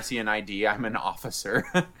like, can I see an ID? I'm an officer.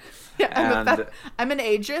 I'm an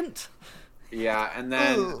agent. Yeah, and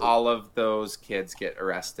then all of those kids get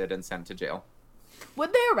arrested and sent to jail.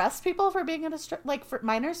 Would they arrest people for being in a strip, like for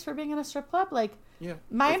minors for being in a strip club? Like, yeah.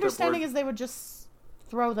 My understanding is they would just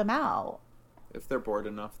throw them out. If they're bored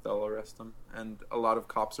enough, they'll arrest them. And a lot of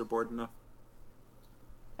cops are bored enough.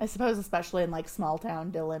 I suppose especially in like small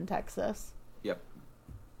town Dillon, Texas. Yep.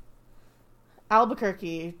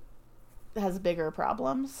 Albuquerque has bigger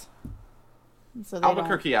problems. So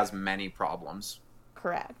Albuquerque has many problems.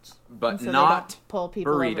 Correct. But so not pull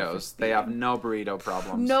people burritos. They have no burrito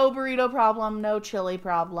problems. No burrito problem, no chili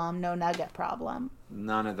problem, no nugget problem.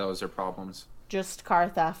 None of those are problems. Just car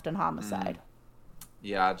theft and homicide.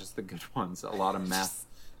 Yeah, just the good ones. A lot of meth.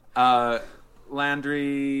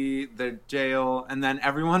 Landry, the jail, and then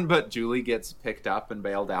everyone but Julie gets picked up and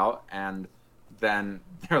bailed out, and then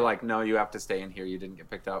they're like, no, you have to stay in here, you didn't get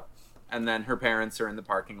picked up. And then her parents are in the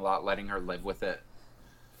parking lot letting her live with it.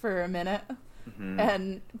 For a minute.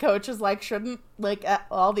 And Coach is like, shouldn't, like,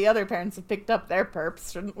 all the other parents have picked up their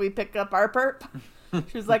perps, shouldn't we pick up our perp?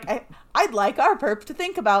 She was like, I'd like our perp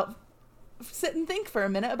to sit and think for a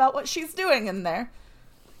minute about what she's doing in there.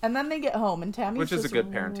 And then they get home, and Tammy's Which is a good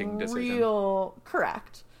parenting decision.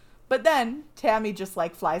 Correct. But then Tammy just,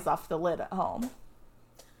 like, flies off the lid at home.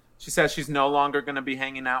 She says she's no longer going to be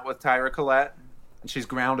hanging out with Tyra Collette, and she's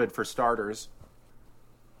grounded for starters.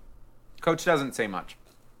 Coach doesn't say much.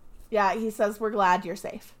 Yeah, he says, we're glad you're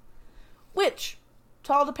safe. Which,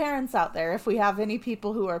 to all the parents out there, if we have any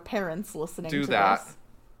people who are parents listening to this,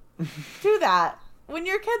 do that. When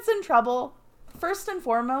your kid's in trouble, first and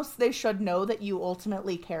foremost, they should know that you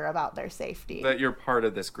ultimately care about their safety. That you're part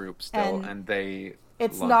of this group still, and they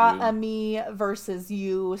it's love not you. a me versus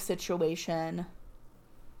you situation.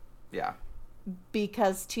 Yeah.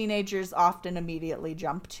 Because teenagers often immediately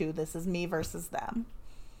jump to, this is me versus them.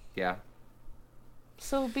 Yeah.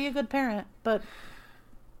 So be a good parent, but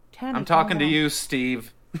Tammy, I'm talking to you,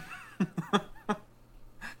 Steve.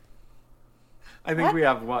 I think we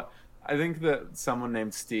have one. I think that someone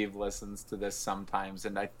named Steve listens to this sometimes,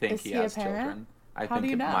 and I think Is he he a has parent? children. I How think do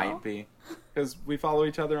you it know? might be because we follow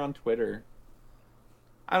each other on Twitter.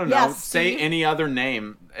 I don't Yeah, know. Say Steve. any other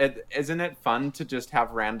name. Isn't it fun to just have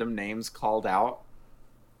random names called out?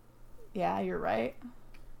 Yeah, you're right.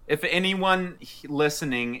 If anyone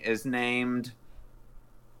listening is named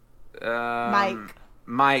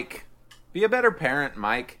Mike, be a better parent,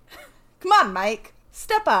 Mike. Come on, Mike.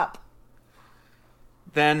 Step up.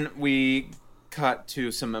 Then we cut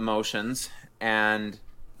to some emotions, and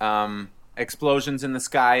Explosions in the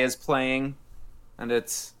Sky is playing, and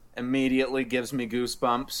it's immediately gives me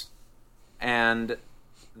goosebumps. And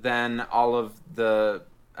then all of the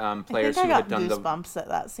players I who think I had got done the goosebumps at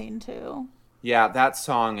that scene too. yeah, that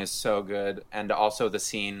song is so good, and also the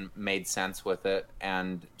scene made sense with it,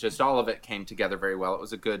 and just all of it came together very well. It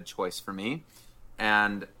was a good choice for me,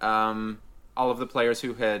 and all of the players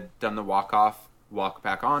who had done the walk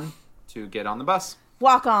back on to get on the bus.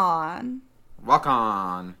 Walk on,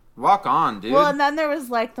 dude. Well, and then there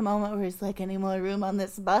was like the moment where he's like, "Any more room on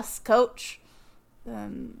this bus, Coach?"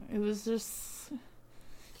 And it was just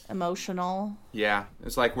emotional. Yeah,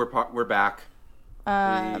 it's like we're back.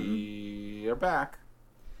 We are back.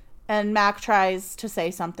 And Mac tries to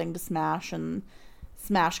say something to Smash, and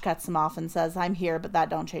Smash cuts him off and says, "I'm here, but that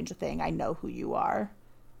don't change a thing. I know who you are."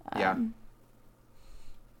 Yeah.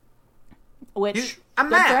 Which, I'm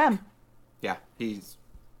good for Mac. him. Yeah, he's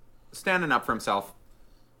standing up for himself.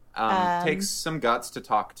 Takes some guts to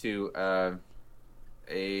talk to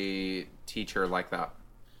a teacher like that.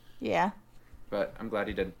 Yeah. But I'm glad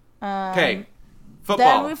he did. Okay,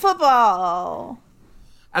 football. Football.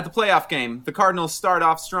 At the playoff game, the Cardinals start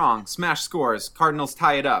off strong. Smash scores. Cardinals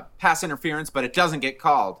tie it up. Pass interference, but it doesn't get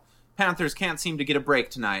called. Panthers can't seem to get a break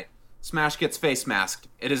tonight. Smash gets face masked.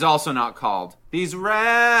 It is also not called. These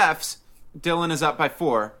refs! Dylan is up by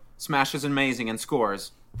 4. Smash is amazing and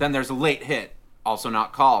scores. Then there's a late hit. Also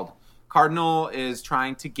not called. Cardinal is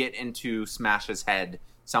trying to get into Smash's head.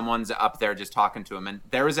 Someone's up there just talking to him. And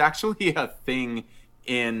there was actually a thing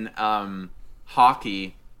in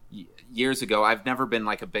hockey years ago. I've never been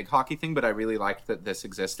like a big hockey thing, but I really liked that this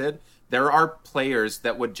existed. There are players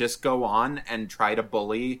that would just go on and try to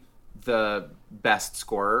bully the best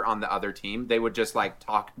scorer on the other team. They would just like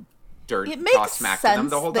talk dirty, talk smack to them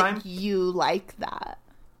the whole time. You like that.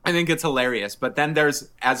 I think it's hilarious. But then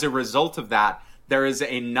as a result of that, there is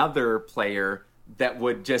another player that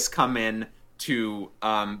would just come in to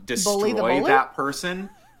destroy that person.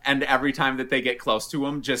 And every time that they get close to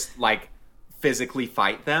him, just like physically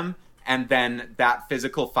fight them. And then that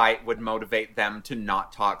physical fight would motivate them to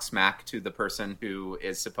not talk smack to the person who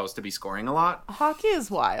is supposed to be scoring a lot. Hockey is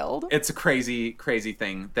wild. It's a crazy, crazy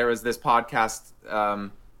thing. There was this podcast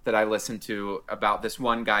that I listened to about this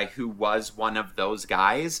one guy who was one of those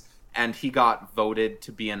guys, and he got voted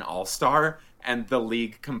to be an all-star, and the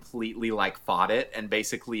league completely like fought it and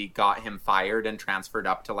basically got him fired and transferred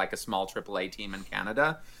up to like a small AAA team in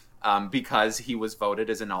Canada because he was voted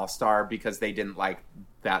as an all-star because they didn't like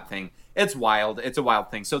that thing. It's wild. It's a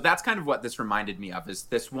wild thing. So that's kind of what this reminded me of, is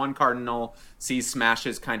this one Cardinal sees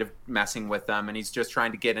Smashes kind of messing with them, and he's just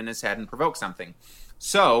trying to get in his head and provoke something.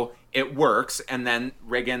 So it works, and then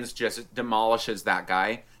Riggins just demolishes that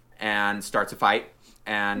guy and starts a fight,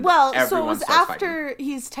 and Well, everyone so it was starts after fighting.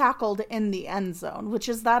 he's tackled in the end zone, which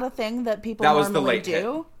is that a thing that people That was the normally late do?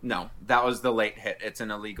 hit. No, that was the late hit. It's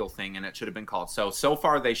an illegal thing, and it should have been called. So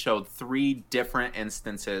far they showed 3 different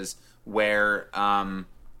instances where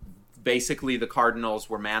basically the Cardinals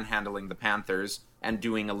were manhandling the Panthers and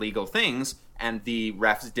doing illegal things, and the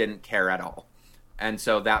refs didn't care at all. And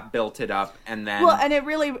so that built it up, and then... Well, and it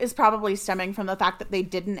really is probably stemming from the fact that they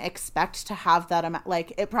didn't expect to have that amount.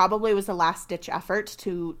 Like, it probably was a last-ditch effort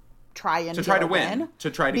to try to to win.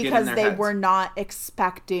 To try to get in because their they heads. were not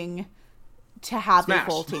expecting to have Smash.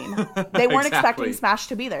 a full team. They weren't Exactly. expecting Smash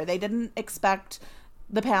to be there. They didn't expect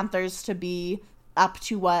the Panthers to be up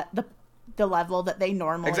to what the level that they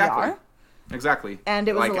normally are. Exactly. And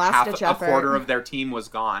it was like a last-ditch effort. A quarter of their team was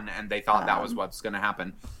gone, and they thought that was what's going to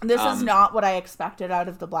happen. This is not what I expected out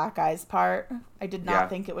of the Black Eyes part. I did not Yeah.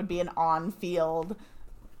 think it would be an on-field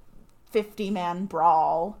 50-man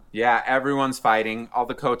brawl. Yeah, everyone's fighting. All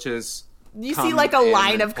the coaches... You come see like a in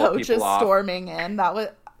line and of pull coaches people off. storming in. That was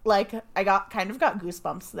like I got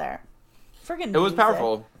goosebumps there. Friggin' It was music.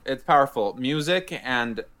 powerful. It's powerful. Music,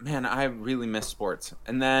 and man, I really miss sports.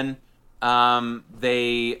 And then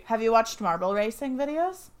they... Have you watched marble racing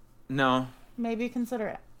videos? No. Maybe consider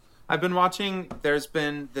it. I've been watching... There's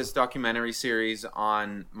been this documentary series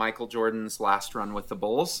on Michael Jordan's last run with the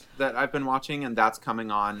Bulls that I've been watching, and that's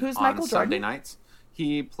coming on Who's on Michael Sunday Jordan? nights.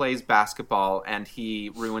 He plays basketball, and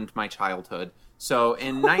he ruined my childhood. So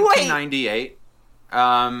in Wait. 1998,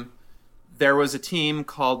 there was a team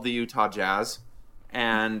called the Utah Jazz,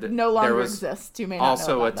 and No longer there was exists. You may not know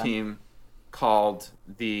also a about them. team called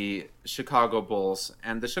the Chicago Bulls,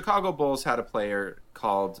 and the Chicago Bulls had a player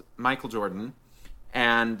called Michael Jordan,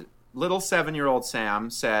 and little 7-year-old Sam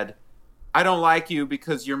said, "I don't like you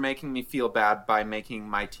because you're making me feel bad by making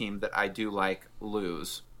my team that I do like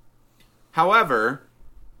lose." However,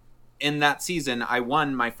 in that season, I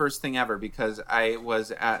won my first thing ever because I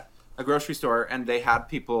was at a grocery store and they had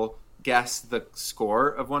people guess the score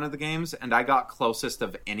of one of the games, and I got closest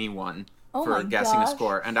of anyone Oh for my guessing a gosh.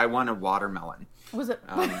 score, and I won a watermelon. Was it?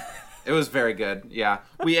 It was very good. Yeah,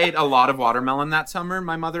 we ate a lot of watermelon that summer.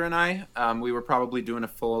 My mother and I. We were probably doing a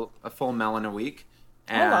full melon a week.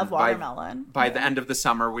 And I love watermelon. By the end of the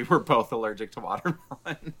summer, we were both allergic to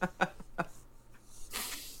watermelon.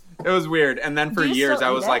 It was weird. And then for Do you years, still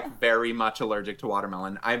I eat was it? like very much allergic to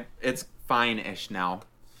watermelon. It's fine-ish now.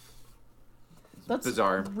 That's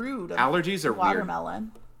bizarre. rude. of Allergies are weird.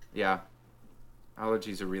 watermelon. Yeah,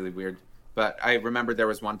 allergies are really weird. But I remember there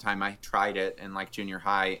was one time I tried it in like junior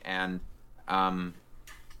high, and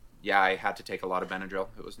I had to take a lot of Benadryl.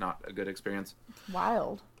 It was not a good experience.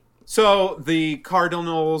 Wild. So the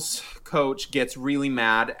Cardinals coach gets really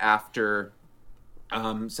mad after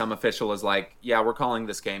some official is like, "Yeah, we're calling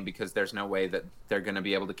this game because there's no way that they're going to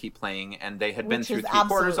be able to keep playing," and they had been Which through is 3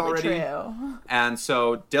 quarters absolutely already. true. And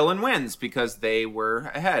so Dylan wins because they were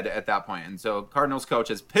ahead at that point. And so Cardinals coach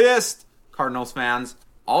is pissed. Cardinals fans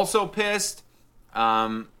also pissed.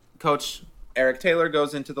 Coach Eric Taylor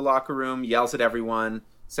goes into the locker room, yells at everyone,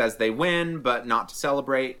 says they win, but not to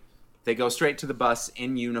celebrate. They go straight to the bus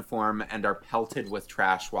in uniform and are pelted with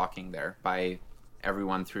trash walking there by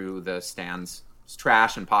everyone through the stands. It's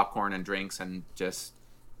trash and popcorn and drinks and just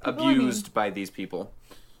People are mean. abused by these people.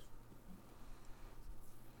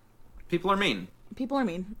 People are mean. People are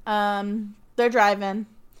mean. They're driving.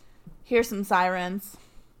 Hear some sirens.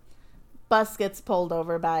 Bus gets pulled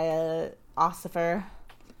over by a ossifer.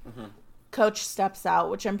 Mm-hmm. Coach steps out,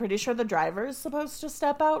 which I'm pretty sure the driver is supposed to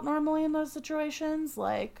step out normally in those situations.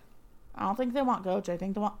 Like, I don't think they want coach. I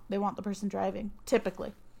think they want the person driving.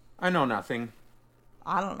 Typically. I know nothing.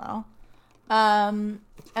 I don't know. And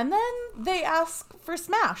then they ask for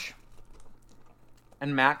Smash.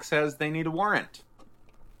 And Mac says they need a warrant.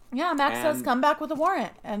 Yeah, Max says And- come back with a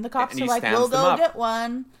warrant. And the cops and are he like, stands we'll them go up. get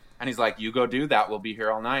one. And he's like, "You go do that. We'll be here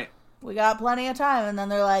all night." We got plenty of time. And then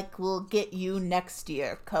they're like, we'll get you next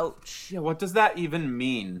year, coach. Yeah, what does that even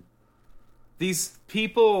mean? These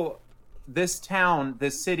people, this town,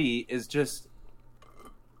 this city is just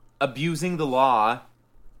abusing the law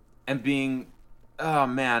and being, oh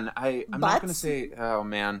man, I'm not going to Butts? say, oh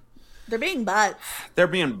man. They're being butts. They're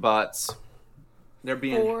being butts. They're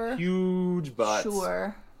being For huge butts.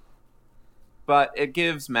 Sure. But it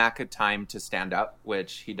gives Mac a time to stand up,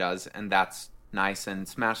 which he does, and that's nice. And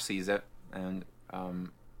Smash sees it and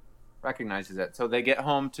recognizes it. So they get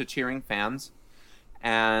home to cheering fans,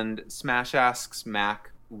 and Smash asks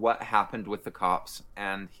Mac what happened with the cops,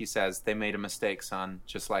 and he says, "They made a mistake, son,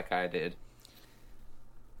 just like I did."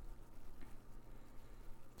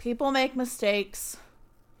 People make mistakes.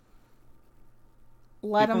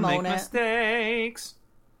 Let them People own make it. mistakes.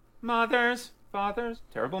 Mothers Fathers,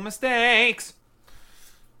 terrible mistakes.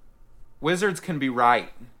 Wizards can be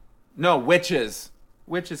right. No, witches.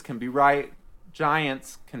 Witches can be right.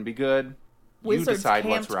 Giants can be good. Wizards you decide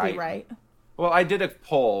can't what's right. be right. Well, I did a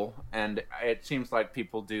poll, and it seems like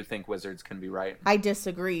people do think wizards can be right. I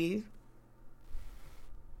disagree.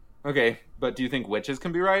 Okay, but do you think witches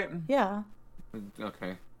can be right? Yeah.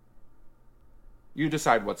 Okay. You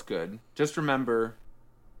decide what's good. Just remember,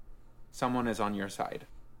 someone is on your side,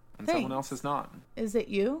 and Thanks. someone else is not. Is it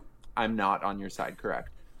you? I'm not on your side, correct.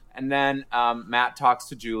 And then Matt talks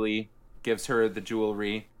to Julie, gives her the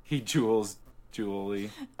jewelry. He jewels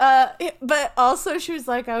Julie. But also she was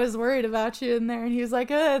like, I was worried about you in there. And he was like,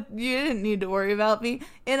 you didn't need to worry about me.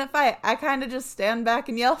 In a fight, I kind of just stand back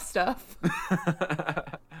and yell stuff.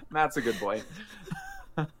 Matt's a good boy.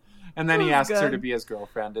 And then he asks her to be his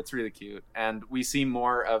girlfriend. It's really cute. And we see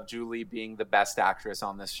more of Julie being the best actress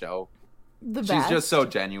on this show. She's just so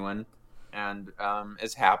genuine and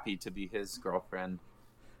is happy to be his girlfriend.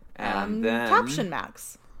 And then Caption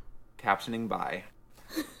Max. Captioning by.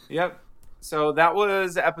 Yep. So that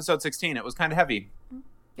was episode 16. It was kind of heavy.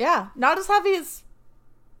 Yeah. Not as heavy as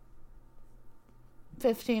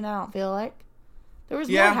 15, I don't feel like. There was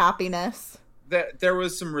more happiness. There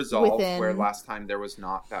was some resolve where last time there was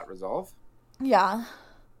not that resolve. Yeah.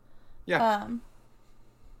 Yeah.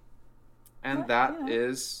 And that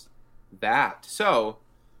is that. So,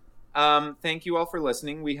 thank you all for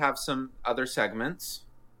listening. We have some other segments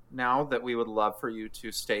now that we would love for you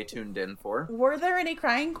to stay tuned in for. Were there any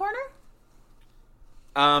crying corner?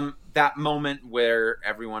 That moment where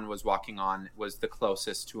everyone was walking on was the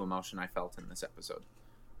closest to emotion I felt in this episode.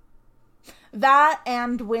 That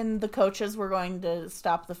and when the coaches were going to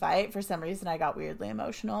stop the fight, for some reason I got weirdly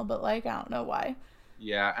emotional, but like, I don't know why.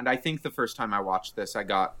 Yeah, and I think the first time I watched this, I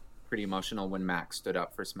got pretty emotional when Max stood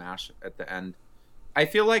up for Smash at the end. I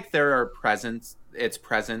feel like there are present.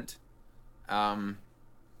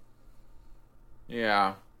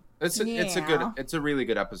 Yeah. It's a really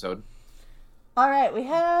good episode. All right, we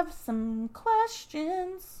have some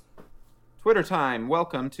questions. Twitter time.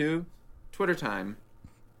 Welcome to Twitter time.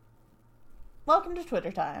 Welcome to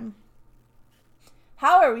Twitter time.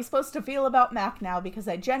 How are we supposed to feel about Mac now? Because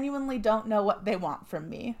I genuinely don't know what they want from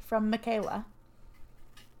me. From Michaela.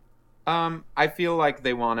 I feel like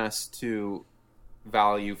they want us to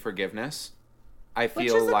value forgiveness. Which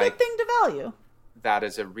is a good thing to value. That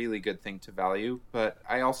is a really good thing to value, but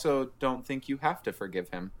I also don't think you have to forgive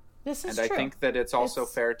him. This is true. And I think that it's also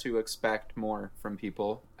fair to expect more from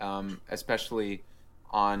people, especially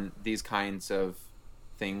on these kinds of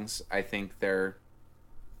things. I think they're...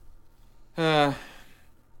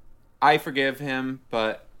 I forgive him,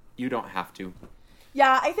 but you don't have to.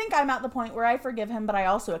 Yeah, I think I'm at the point where I forgive him, but I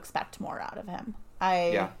also expect more out of him.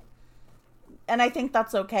 And I think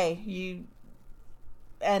that's okay.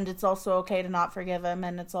 And it's also okay to not forgive him,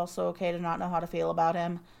 and it's also okay to not know how to feel about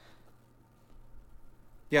him.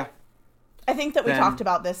 Yeah. I think that we talked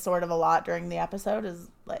about this sort of a lot during the episode,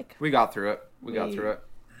 is like... We got through it. We got through it.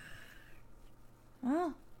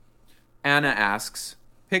 Oh. Anna asks,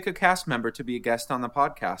 pick a cast member to be a guest on the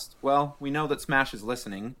podcast. Well, we know that Smash is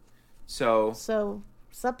listening, so...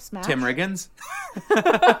 Sup, Smash? Tim Riggins?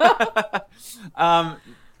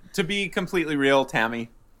 To be completely real, Tammy.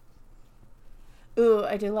 Ooh,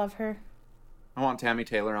 I do love her. I want Tammy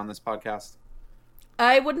Taylor on this podcast.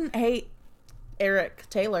 I wouldn't hate Eric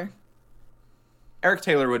Taylor. Eric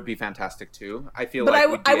Taylor would be fantastic too. I feel but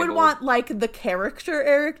like I would want like the character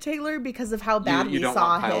Eric Taylor because of how bad we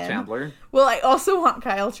saw him. Kyle Chandler? Well, I also want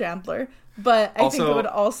Kyle Chandler, but I think it would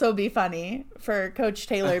also be funny for Coach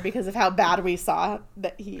Taylor because of how bad we saw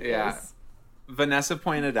that he is. Vanessa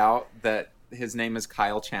pointed out that his name is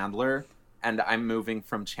Kyle Chandler, and I'm moving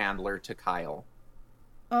from Chandler to Kyle.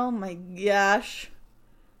 Oh my gosh.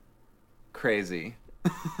 Crazy.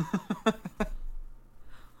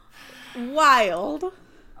 Wild.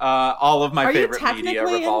 All of my favorite media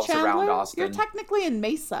revolves around Austin. You're technically in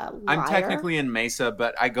Mesa, liar. I'm technically in Mesa,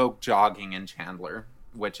 but I go jogging in Chandler,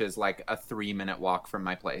 which is like a 3-minute walk from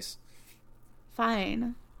my place.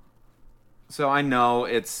 Fine. So I know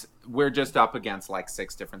we're just up against like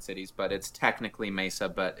 6 different cities, but it's technically Mesa,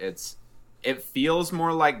 but it feels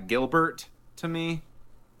more like Gilbert to me,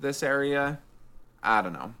 this area. I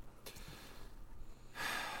don't know.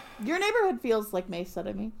 Your neighborhood feels like Mesa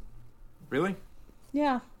to me. Really?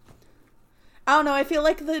 Yeah. I don't know. I feel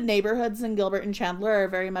like the neighborhoods in Gilbert and Chandler are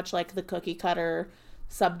very much like the cookie cutter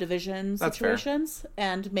subdivision situations.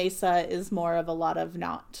 And Mesa is more of a lot of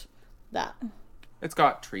not that. It's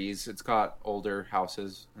got trees. It's got older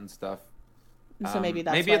houses and stuff. So maybe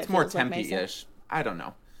that's maybe why it's it more feels like Tempe-ish. Mesa. I don't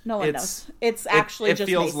know. No one knows. It's actually it just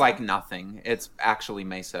feels Mesa. like nothing. It's actually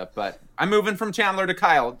Mesa, but I'm moving from Chandler to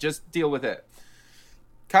Kyle. Just deal with it.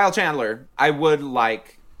 Kyle Chandler, I would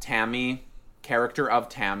like Tammy, character of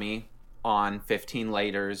Tammy, on 15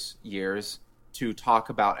 Later's Years to talk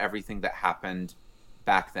about everything that happened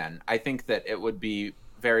back then. I think that it would be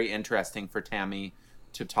very interesting for Tammy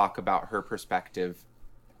to talk about her perspective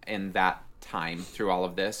in that time through all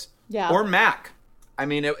of this. Yeah. Or Mac. I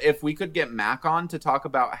mean, if we could get Mac on to talk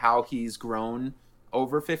about how he's grown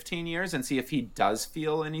over 15 years and see if he does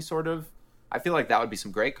feel any sort of... I feel like that would be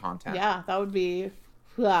some great content. Yeah, that would be...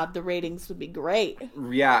 the ratings would be great.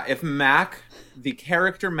 Yeah, if Mac, the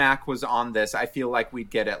character Mac, was on this, I feel like we'd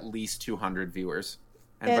get at least 200 viewers.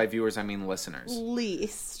 And by viewers, I mean listeners.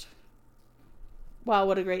 Least. Wow,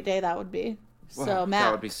 what a great day that would be. Wow, So, Mac,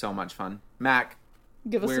 that would be so much fun. Mac,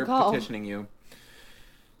 give us we're a call. petitioning you.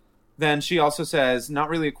 Then she also says, not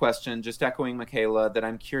really a question, just echoing Michaela, that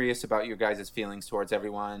I'm curious about your guys' feelings towards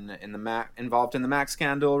everyone in the involved in the Mac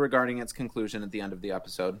scandal regarding its conclusion at the end of the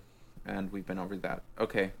episode. And we've been over that.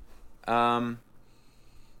 Okay.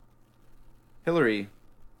 Hillary.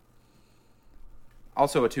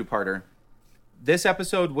 Also a two-parter. This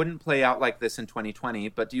episode wouldn't play out like this in 2020,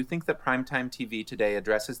 but do you think that primetime TV today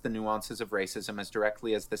addresses the nuances of racism as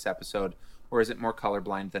directly as this episode, or is it more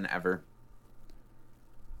colorblind than ever?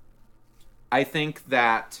 I think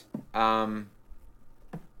that in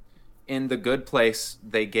The Good Place,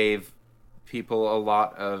 they gave people a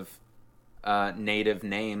lot of native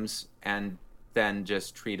names and then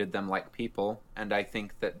just treated them like people. And I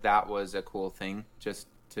think that that was a cool thing, just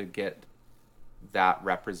to get that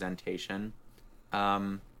representation.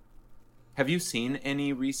 Have you seen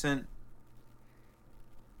any recent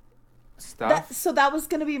stuff? So that was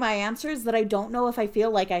going to be my answer, is that I don't know if I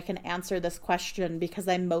feel like I can answer this question because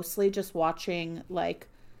I'm mostly just watching, like,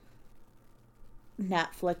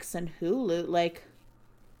 Netflix and Hulu. Like,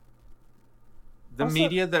 the also,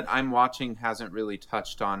 media that I'm watching hasn't really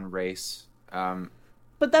touched on race.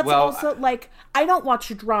 But that's also, like, I don't watch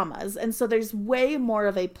dramas, and so there's way more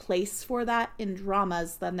of a place for that in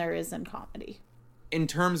dramas than there is in comedy. In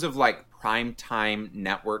terms of, like, primetime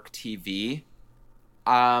network TV,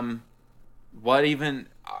 what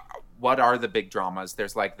are the big dramas?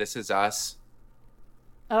 There's, like, This Is Us.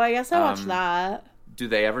 Oh, I guess I watched that. Do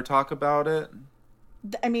they ever talk about it?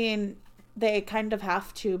 I mean, they kind of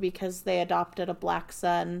have to because they adopted a black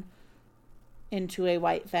son into a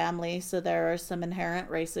white family, so there are some inherent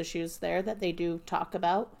race issues there that they do talk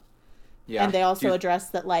about. Yeah. And they also address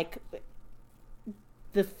that, like,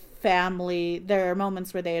 the family, there are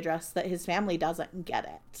moments where they address that his family doesn't get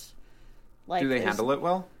it. Like, do they handle it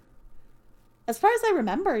well? As far as I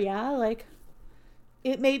remember, yeah. Like,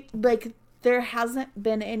 it made, like, there hasn't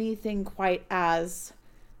been anything quite as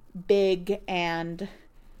big and,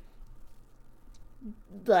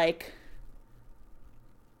 like,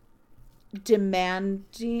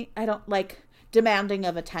 demanding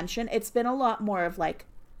of attention. It's been a lot more of, like,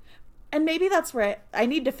 and maybe that's where I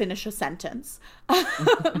need to finish a sentence.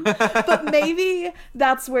 But maybe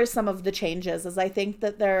that's where some of the changes is. I think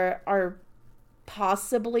that there are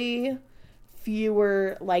possibly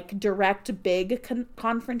fewer, like, direct big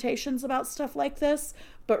confrontations about stuff like this,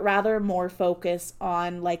 but rather more focus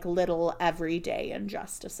on, like, little everyday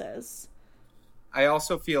injustices. I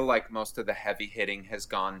also feel like most of the heavy hitting has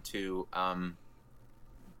gone to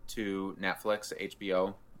Netflix,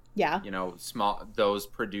 HBO. Yeah. You know, those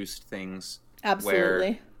produced things. Absolutely.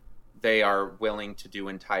 Where they are willing to do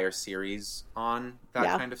entire series on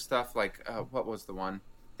that kind of stuff. Like, what was the one?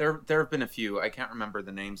 There have been a few. I can't remember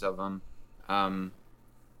the names of them.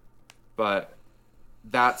 But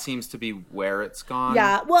that seems to be where it's gone.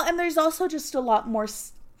 Yeah. Well, and there's also just a lot more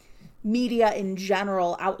media in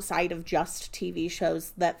general outside of just TV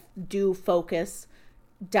shows that do focus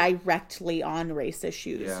directly on race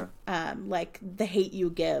issues. Yeah. Like The Hate U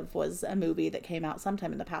Give was a movie that came out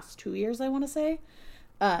sometime in the past 2 years, I want to say.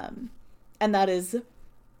 And that is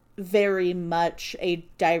very much a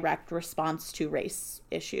direct response to race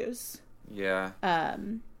issues. Yeah.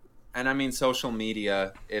 And I mean, social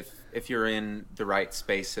media, if you're in the right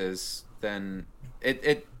spaces, then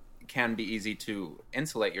it can be easy to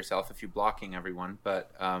insulate yourself if you're blocking everyone.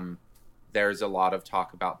 But there's a lot of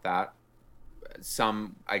talk about that.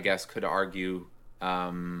 Some, I guess, could argue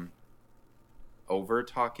over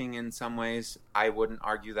talking in some ways. I wouldn't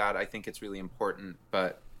argue that. I think it's really important,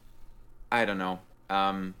 but I don't know.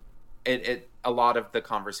 A lot of the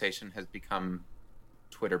conversation has become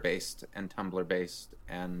Twitter based and Tumblr based,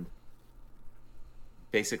 and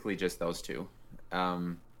basically just those two.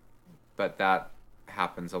 But that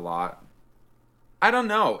happens a lot. I don't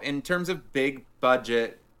know. In terms of big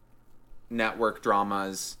budget network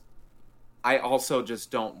dramas. I also just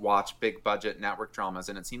don't watch big budget network dramas,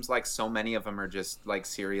 and it seems like so many of them are just like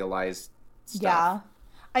serialized stuff. Yeah.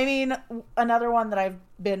 I mean, another one that I've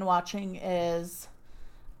been watching is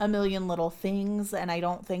A Million Little Things, and I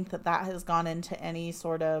don't think that has gone into any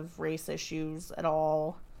sort of race issues at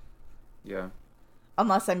all. Yeah.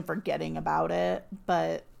 Unless I'm forgetting about it,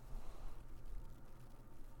 but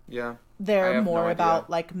yeah, they're more about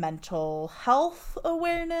like mental health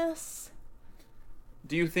awareness.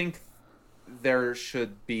 Do you think there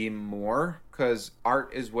should be more? Because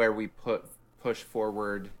art is where we push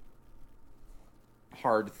forward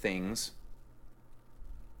hard things.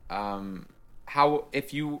 Do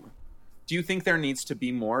you think there needs to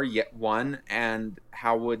be more? Yet one, and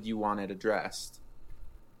how would you want it addressed?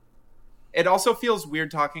 It also feels weird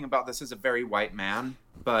talking about this as a very white man,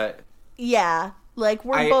 but yeah, like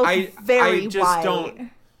we're both very white.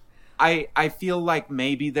 I feel like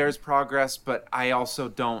maybe there's progress, but I also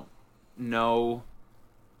don't know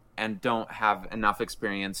and don't have enough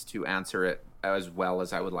experience to answer it as well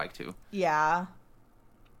as I would like to. Yeah.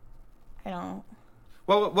 I don't.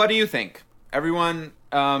 Well, what do you think? Everyone,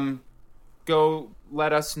 go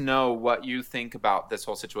let us know what you think about this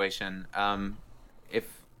whole situation.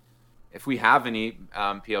 If we have any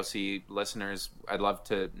POC listeners, I'd love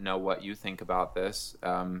to know what you think about this.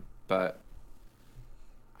 But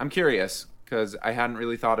I'm curious because I hadn't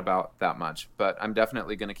really thought about that much. But I'm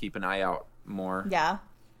definitely going to keep an eye out more. Yeah.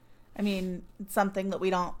 I mean, it's something that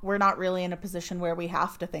we're not really in a position where we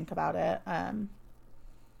have to think about it.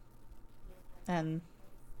 And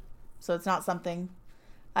so it's not something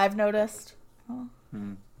I've noticed. Oh.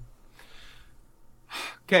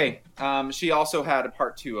 Okay. She also had a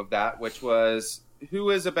part 2 of that, which was, who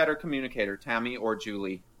is a better communicator, Tammy or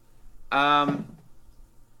Julie? Wow.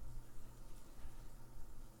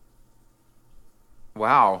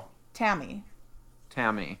 Tammy.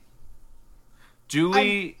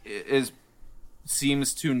 Julie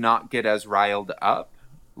seems to not get as riled up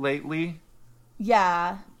lately.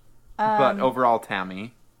 Yeah. But overall,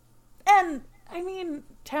 Tammy. And, I mean,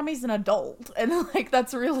 Tammy's an adult, and, like,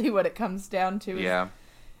 that's really what it comes down to. Yeah.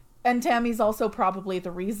 And Tammy's also probably the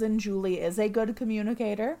reason Julie is a good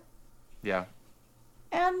communicator. Yeah.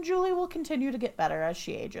 And Julie will continue to get better as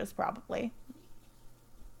she ages, probably.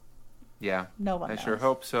 Yeah. No one knows. I sure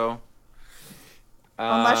hope so.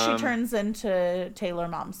 Unless she turns into Taylor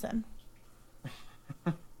Momsen.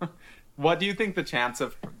 What do you think the chance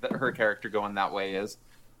of her character going that way is?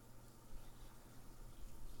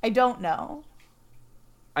 I don't know.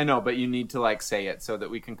 I know, but you need to, like, say it so that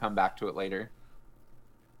we can come back to it later.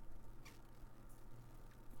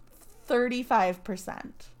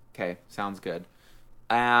 35%. Okay, sounds good.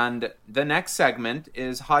 And the next segment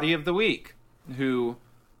is Hottie of the Week, who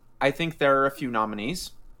I think there are a few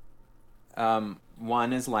nominees.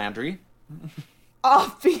 One is Landry.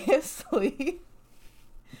 Obviously.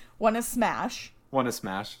 One is Smash.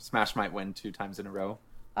 Smash might win 2 times in a row.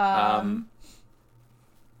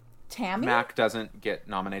 Tammy? Mac doesn't get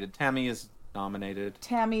nominated. Tammy is nominated.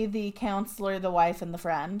 Tammy, the counselor, the wife, and the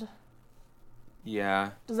friend.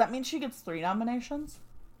 Yeah. Does that mean she gets 3 nominations?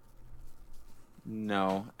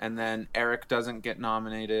 No. And then Eric doesn't get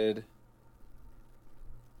nominated.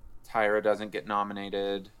 Tyra doesn't get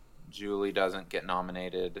nominated. Julie doesn't get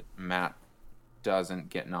nominated. Matt doesn't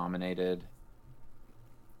get nominated.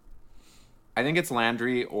 I think it's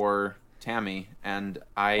Landry or Tammy, and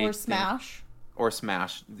or Smash. Or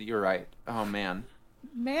Smash. You're right. Oh, man.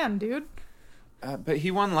 Man, dude. But he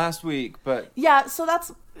won last week, but... Yeah, so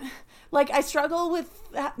that's... Like, I struggle with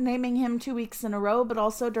naming him 2 weeks in a row, but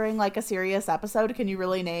also during, like, a serious episode, can you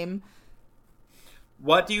really name...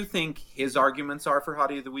 What do you think his arguments are for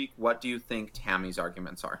Hottie of the Week? What do you think Tammy's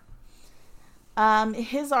arguments are?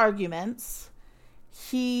 His arguments...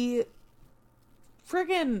 He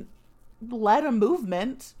friggin' led a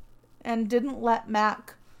movement and didn't let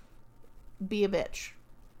Mac be a bitch.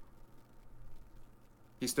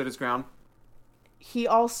 He stood his ground? He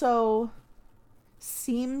also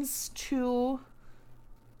seems to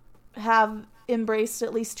have embraced,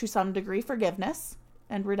 at least to some degree, forgiveness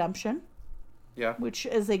and redemption. Yeah. Which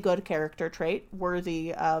is a good character trait,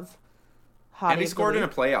 worthy of Hottie. And he scored in a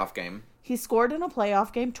playoff game. He scored in a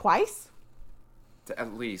playoff game twice?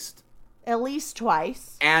 At least. At least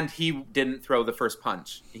twice. And he didn't throw the first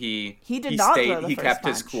punch. He did not throw the first punch. He kept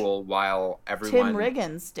his cool while everyone... Tim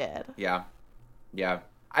Riggins did. Yeah. Yeah.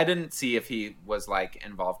 I didn't see if he was, like,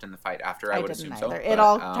 involved in the fight after. I would assume so. It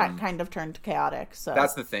all kind of turned chaotic, so...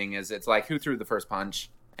 That's the thing, is it's like, who threw the first punch?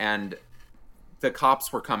 And the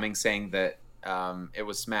cops were coming saying that it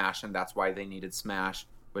was Smash, and that's why they needed Smash,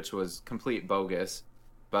 which was complete bogus.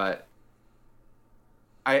 But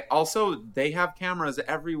They have cameras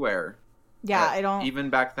everywhere. Yeah, I don't even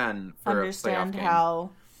back then for understand a playoff game. how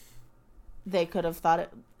they could have thought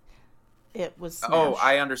it was Smash. Oh,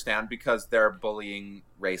 I understand, because they're bullying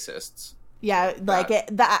racists. Yeah, like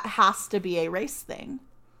that has to be a race thing.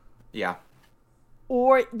 Yeah.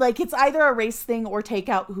 Or like it's either a race thing or take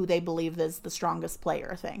out who they believe is the strongest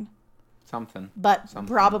player thing. Something.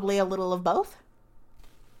 Probably a little of both.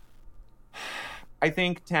 I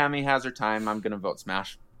think Tammy has her time. I'm going to vote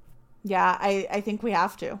Smash. Yeah, I think we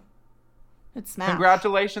have to. It's Smash.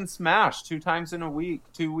 Congratulations, Smash. 2 times in a week.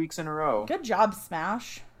 2 weeks in a row. Good job,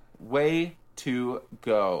 Smash. Way to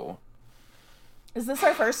go. Is this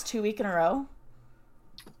our first 2 week in a row?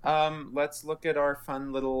 Let's look at our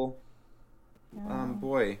fun little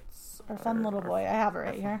boy. It's our fun little boy. I have it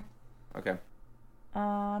right here. Okay.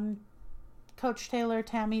 Coach Taylor,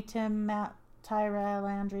 Tammy, Tim, Matt, Tyra,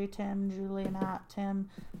 Landry, Tim, Julie, Matt, Tim,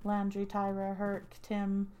 Landry, Tyra, Herc,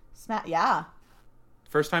 Tim, Smash. Yeah.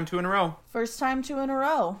 First time 2 in a row. First time 2 in a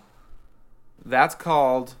row. That's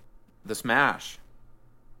called the Smash.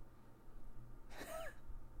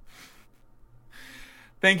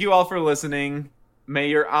 Thank you all for listening. May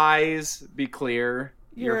your eyes be clear.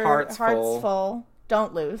 Your heart's full.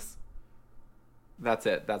 Don't lose. That's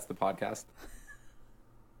it. That's the podcast.